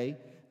today,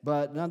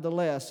 but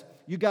nonetheless,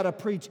 you got to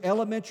preach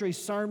elementary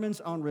sermons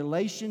on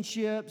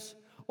relationships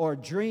or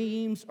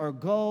dreams or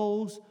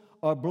goals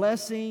or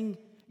blessing.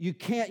 You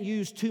can't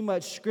use too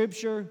much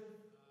scripture.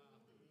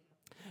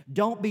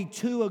 Don't be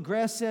too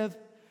aggressive.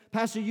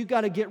 Pastor, you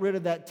got to get rid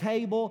of that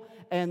table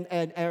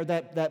or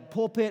that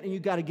pulpit, and you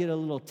got to get a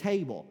little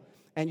table.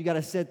 And you got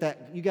to set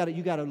that, you got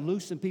to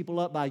loosen people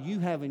up by you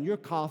having your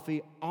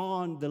coffee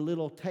on the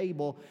little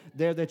table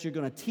there that you're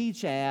going to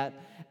teach at.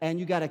 And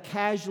you got to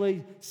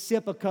casually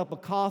sip a cup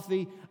of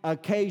coffee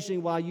occasionally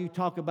while you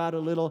talk about a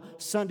little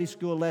Sunday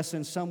school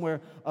lesson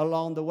somewhere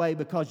along the way,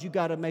 because you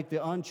got to make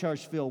the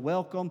unchurched feel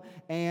welcome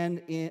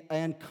and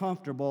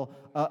comfortable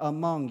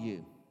among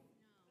you.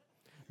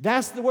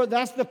 That's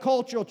the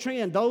cultural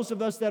trend. Those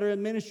of us that are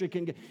in ministry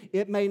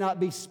it may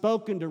not be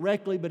spoken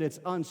directly, but it's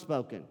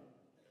unspoken.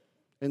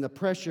 And the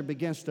pressure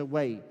begins to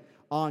weigh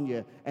on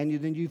you. And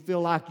then you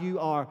feel like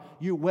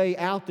you're way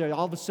out there.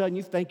 All of a sudden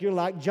you think you're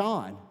like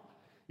John.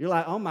 You're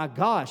like, oh my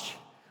gosh,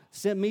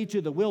 send me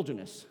to the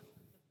wilderness.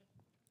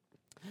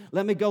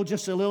 Let me go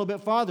just a little bit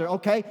farther.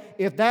 Okay,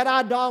 if that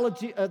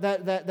ideology,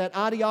 that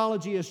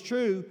ideology is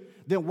true,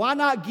 then why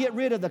not get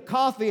rid of the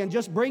coffee and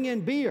just bring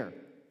in beer?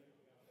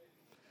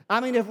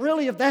 I mean,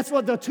 if that's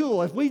what the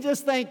tool, if we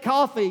just think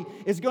coffee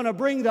is going to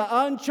bring the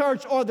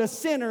unchurched or the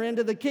sinner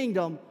into the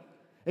kingdom,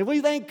 if we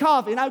think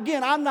coffee, and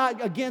again, I'm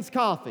not against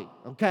coffee,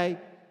 okay?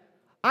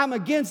 I'm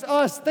against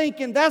us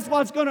thinking that's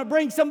what's going to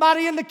bring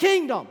somebody in the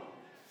kingdom.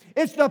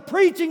 It's the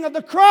preaching of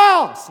the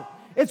cross.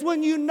 It's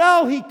when you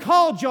know He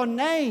called your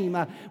name,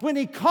 when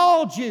He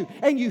called you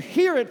and you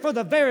hear it for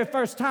the very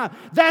first time.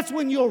 That's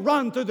when you'll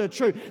run through the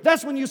truth.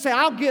 That's when you say,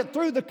 I'll get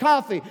through the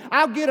coffee.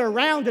 I'll get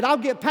around it. I'll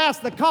get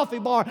past the coffee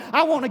bar.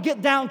 I want to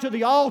get down to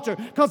the altar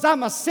because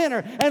I'm a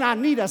sinner and I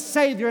need a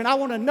Savior and I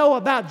want to know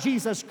about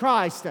Jesus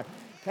Christ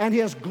and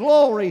His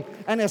glory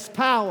and His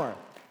power.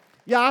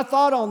 Yeah, I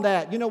thought on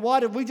that. You know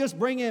what? If we just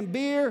bring in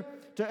beer,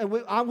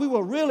 we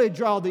will really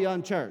draw the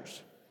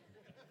unchurched.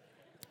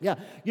 Yeah,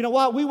 you know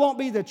what? We won't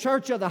be the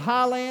church of the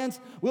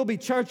highlands. We'll be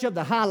church of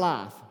the high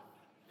life.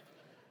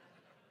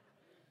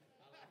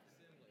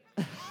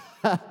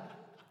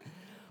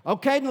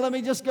 Okay, now let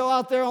me just go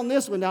out there on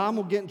this one. Now I'm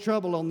going to get in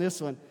trouble on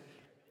this one.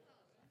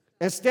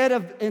 Instead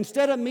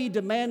of me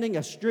demanding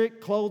a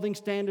strict clothing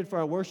standard for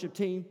our worship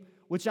team,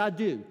 which I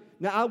do.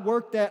 Now, I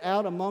worked that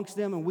out amongst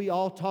them, and we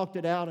all talked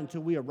it out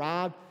until we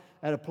arrived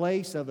at a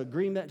place of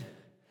agreement.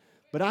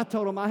 But I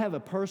told them I have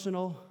a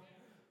personal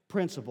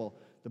principle.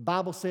 The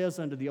Bible says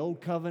under the old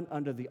covenant,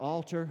 under the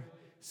altar,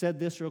 said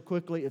this real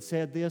quickly. It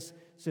said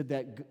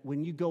that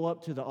when you go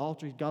up to the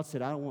altar, God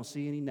said, I don't want to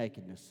see any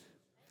nakedness.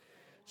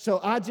 So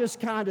I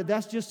just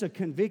that's just a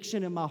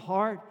conviction in my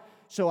heart.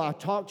 So I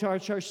talked to our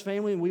church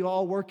family, and we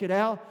all work it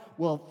out.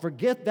 Well,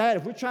 forget that.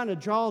 If we're trying to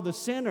draw the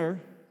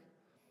sinner,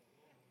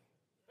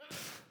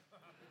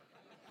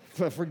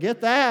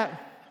 forget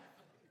that.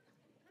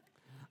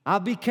 I'll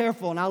be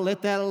careful, and I'll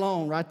let that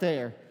alone right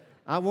there.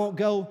 I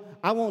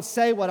won't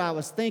say what I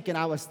was thinking.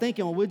 I was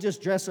thinking, well, we'll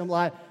just dress them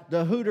like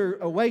the Hooter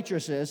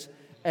waitresses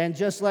and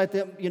just let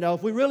them,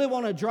 if we really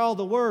want to draw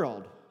the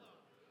world.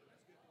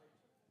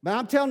 But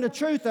I'm telling the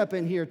truth up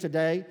in here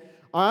today.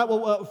 All right,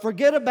 well,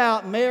 forget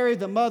about Mary,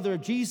 the mother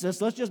of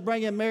Jesus. Let's just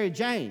bring in Mary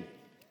Jane.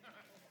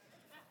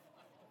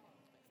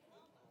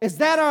 Is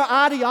that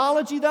our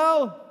ideology,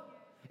 though?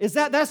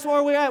 That's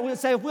where we're at? We'll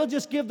say if we'll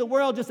just give the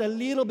world just a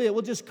little bit,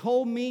 we'll just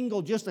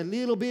commingle just a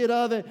little bit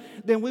of it,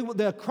 then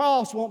the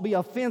cross won't be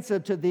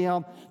offensive to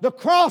them. The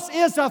cross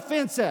is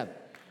offensive.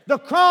 The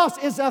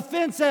cross is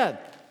offensive.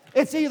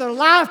 It's either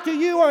life to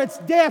you or it's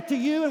death to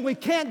you, and we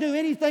can't do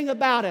anything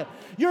about it.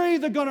 You're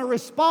either going to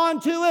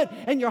respond to it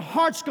and your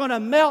heart's going to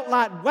melt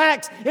like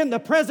wax in the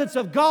presence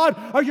of God,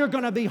 or you're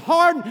going to be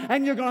hardened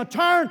and you're going to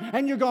turn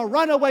and you're going to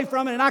run away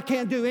from it, and I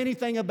can't do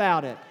anything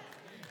about it.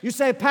 You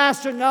say,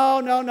 Pastor, no,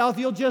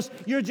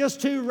 you're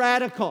just too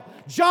radical.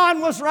 John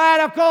was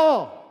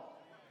radical.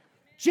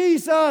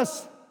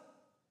 Jesus.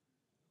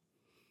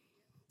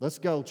 Let's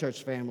go,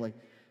 church family.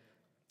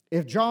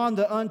 If John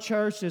the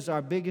unchurched is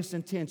our biggest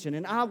intention,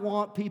 and I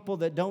want people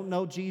that don't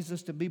know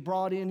Jesus to be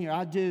brought in here,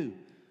 I do.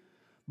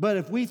 But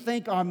if we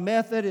think our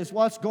method is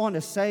what's going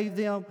to save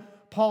them,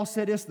 Paul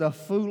said it's the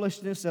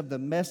foolishness of the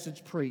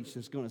message preached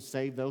that's going to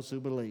save those who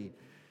believe.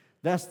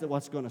 That's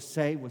what's going to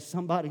save when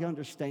somebody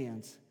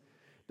understands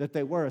that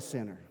they were a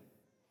sinner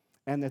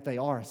and that they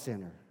are a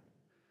sinner.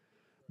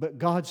 But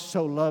God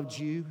so loved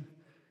you,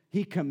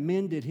 He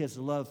commended His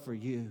love for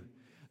you,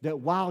 that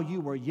while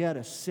you were yet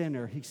a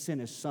sinner, He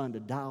sent His Son to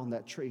die on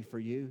that tree for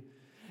you.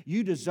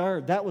 You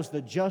deserved, that was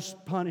the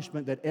just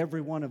punishment that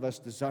every one of us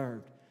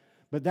deserved.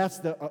 But that's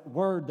the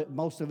word that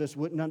most of us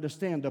wouldn't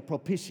understand, the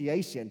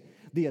propitiation,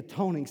 the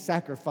atoning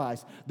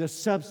sacrifice, the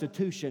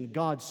substitution.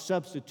 God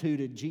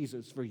substituted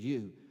Jesus for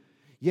you.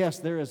 Yes,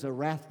 there is a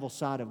wrathful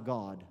side of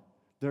God.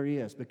 There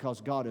is, because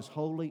God is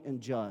holy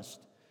and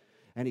just.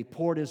 And He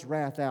poured His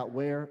wrath out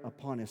where?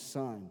 Upon His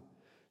Son,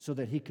 so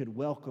that He could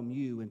welcome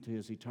you into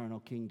His eternal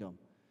kingdom.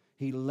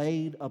 He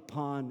laid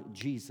upon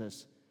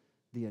Jesus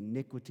the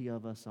iniquity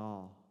of us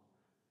all.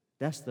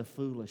 That's the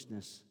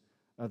foolishness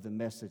of the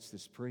message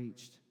that's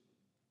preached.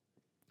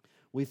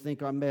 We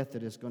think our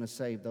method is going to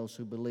save those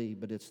who believe,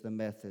 but it's the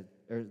method,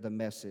 or the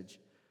message.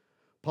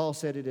 Paul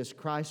said it is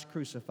Christ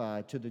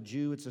crucified. To the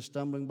Jew, it's a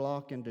stumbling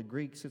block, and to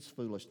Greeks, it's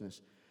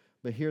foolishness.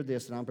 But hear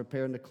this, and I'm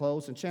preparing to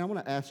close. And Chan, I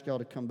want to ask y'all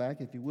to come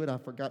back, if you would. I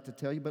forgot to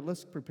tell you, but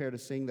let's prepare to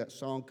sing that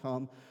song,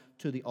 Come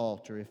to the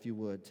Altar, if you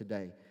would,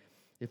 today.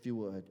 If you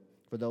would.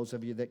 For those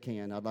of you that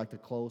can, I'd like to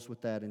close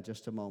with that in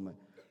just a moment.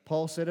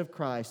 Paul said of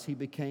Christ, He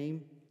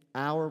became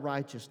our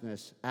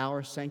righteousness,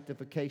 our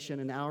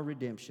sanctification, and our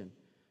redemption.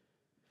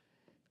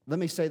 Let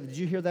me say, did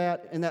you hear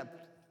that? In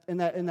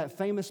that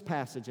famous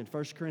passage in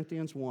 1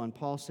 Corinthians 1,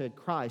 Paul said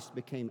Christ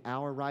became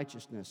our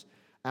righteousness,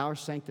 our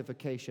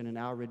sanctification, and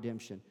our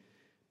redemption.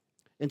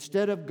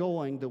 Instead of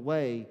going the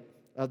way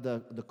of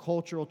the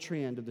cultural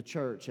trend of the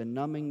church and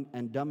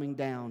dumbing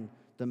down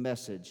the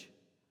message,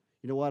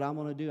 you know what I'm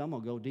going to do? I'm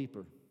going to go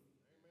deeper.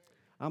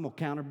 I'm going to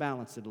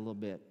counterbalance it a little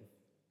bit.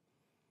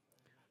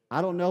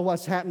 I don't know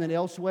what's happening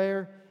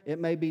elsewhere. It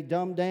may be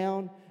dumbed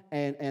down.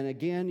 And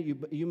again,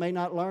 you may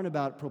not learn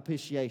about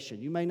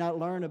propitiation. You may not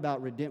learn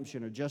about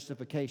redemption or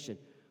justification.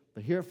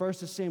 But here at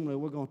First Assembly,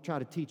 we're going to try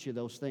to teach you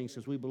those things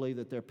because we believe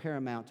that they're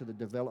paramount to the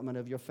development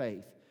of your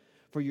faith,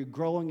 for your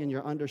growing in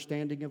your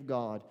understanding of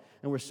God.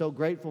 And we're so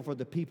grateful for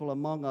the people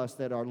among us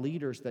that are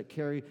leaders that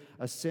carry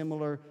a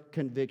similar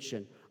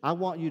conviction. I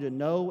want you to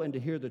know and to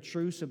hear the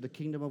truths of the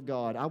kingdom of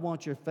God. I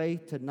want your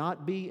faith to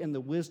not be in the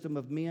wisdom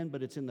of men,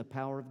 but it's in the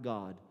power of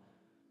God.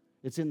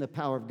 It's in the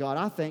power of God.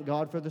 I thank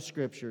God for the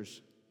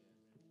Scriptures.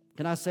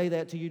 Can I say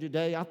that to you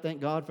today? I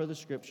thank God for the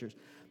Scriptures.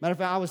 Matter of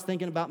fact, I was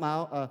thinking about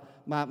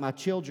my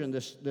children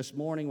this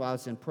morning while I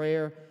was in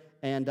prayer,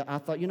 and I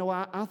thought, you know,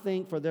 I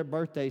think for their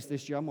birthdays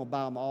this year, I'm going to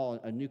buy them all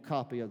a new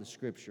copy of the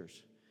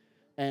Scriptures.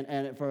 And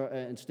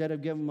instead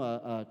of giving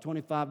them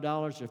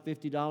 $25 or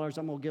 $50,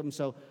 I'm going to give them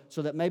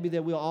so that maybe they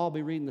will all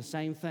be reading the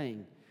same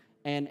thing.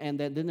 And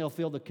then they'll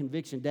feel the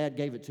conviction, Dad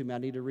gave it to me, I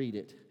need to read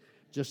it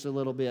just a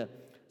little bit.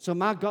 So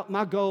my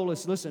goal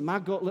is, listen, I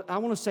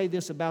want to say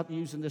this about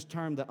using this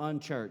term, the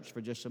unchurched,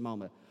 for just a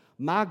moment.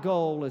 My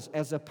goal is,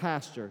 as a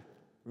pastor,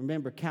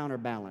 remember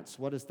counterbalance.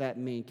 What does that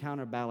mean?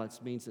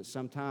 Counterbalance means that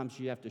sometimes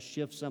you have to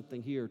shift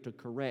something here to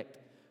correct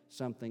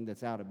something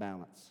that's out of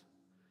balance.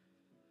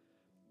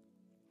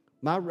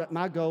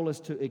 My goal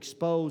is to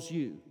expose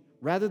you.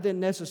 Rather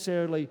than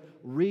necessarily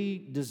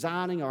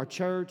redesigning our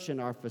church and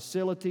our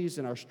facilities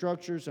and our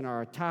structures and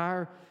our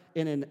attire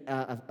in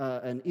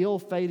an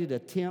ill-fated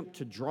attempt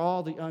to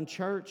draw the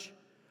unchurched,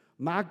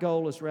 my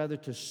goal is rather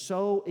to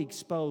so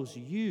expose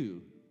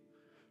you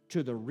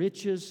to the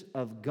riches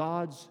of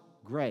God's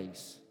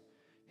grace,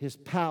 His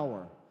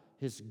power,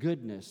 His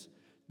goodness,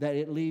 that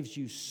it leaves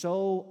you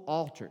so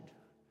altered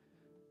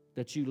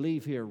that you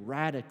leave here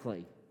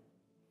radically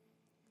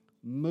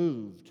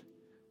moved,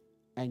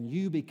 and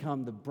you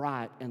become the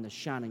bright and the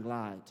shining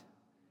light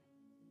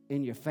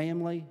in your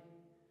family,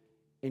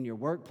 in your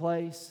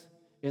workplace,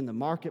 in the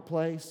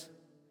marketplace.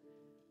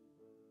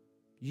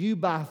 You,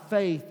 by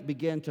faith,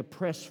 begin to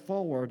press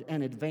forward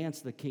and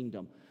advance the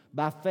kingdom.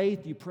 By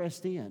faith, you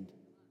pressed in,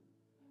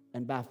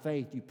 and by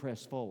faith, you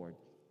pressed forward.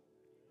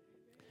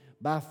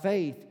 By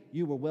faith,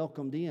 you were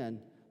welcomed in.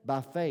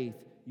 By faith,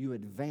 you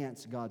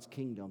advance God's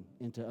kingdom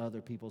into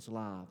other people's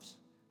lives.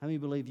 How many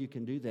believe you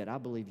can do that? I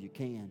believe you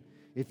can.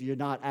 If you're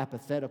not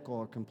apathetical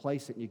or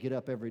complacent, you get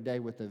up every day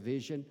with a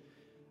vision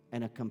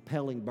and a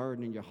compelling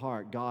burden in your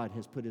heart. God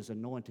has put His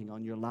anointing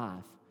on your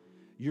life.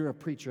 You're a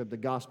preacher of the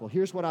gospel.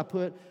 Here's what I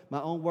put,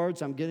 my own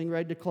words. I'm getting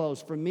ready to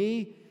close. For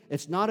me,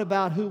 it's not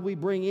about who we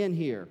bring in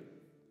here.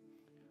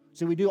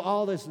 So we do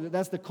all this.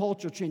 That's the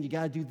cultural trend. You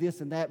got to do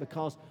this and that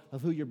because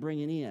of who you're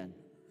bringing in.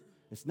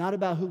 It's not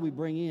about who we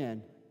bring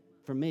in.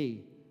 For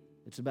me,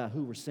 it's about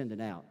who we're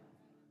sending out.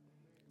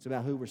 It's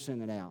about who we're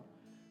sending out.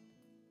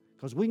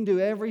 Because we can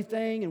do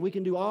everything and we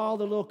can do all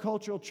the little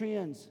cultural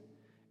trends,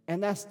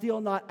 and that's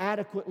still not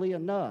adequately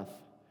enough.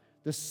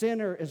 The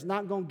sinner is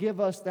not going to give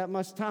us that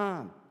much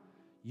time.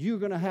 You're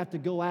going to have to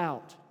go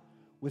out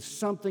with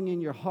something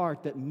in your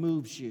heart that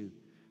moves you,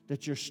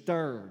 that you're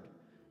stirred.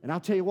 And I'll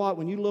tell you what,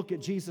 when you look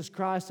at Jesus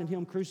Christ and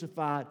Him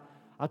crucified,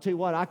 I'll tell you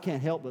what, I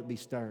can't help but be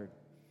stirred.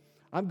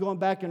 I'm going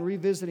back and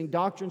revisiting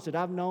doctrines that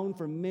I've known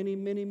for many,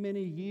 many,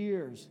 many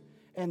years.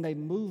 And they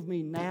move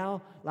me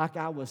now like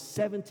I was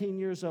 17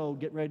 years old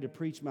getting ready to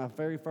preach my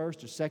very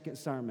first or second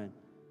sermon.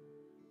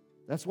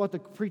 That's what the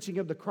preaching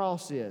of the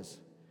cross is.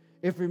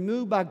 If you're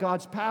moved by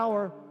God's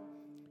power,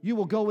 you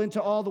will go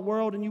into all the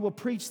world and you will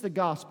preach the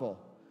gospel.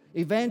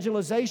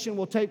 Evangelization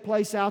will take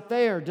place out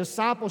there.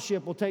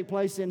 Discipleship will take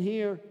place in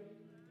here.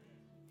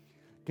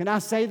 Can I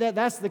say that?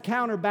 That's the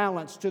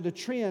counterbalance to the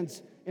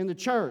trends in the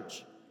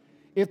church.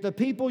 If the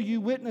people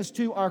you witness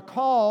to are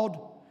called,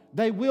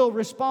 they will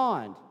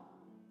respond.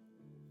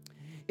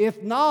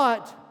 If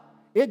not,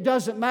 it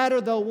doesn't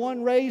matter though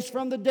one raised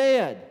from the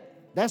dead.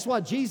 That's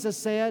what Jesus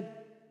said.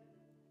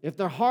 If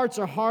their hearts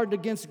are hardened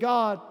against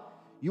God,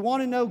 you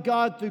want to know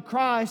God through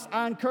Christ,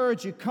 I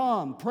encourage you,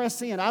 come,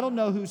 press in. I don't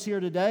know who's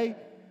here today.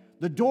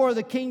 The door of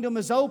the kingdom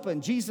is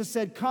open. Jesus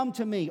said, come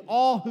to me,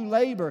 all who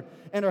labor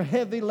and are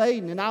heavy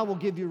laden, and I will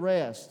give you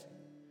rest.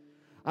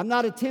 I'm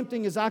not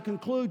attempting, as I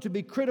conclude, to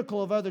be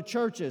critical of other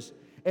churches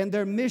and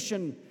their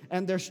mission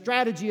and their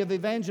strategy of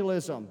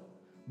evangelism,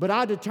 but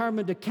I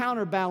determined to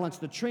counterbalance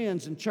the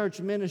trends in church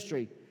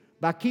ministry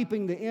by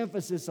keeping the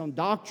emphasis on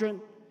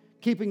doctrine,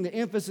 keeping the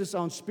emphasis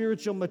on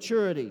spiritual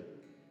maturity,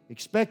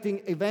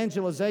 expecting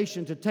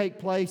evangelization to take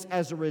place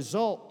as a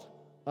result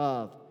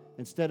of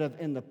instead of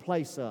in the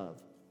place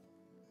of.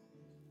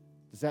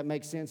 Does that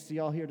make sense to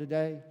y'all here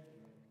today?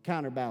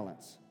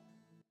 Counterbalance.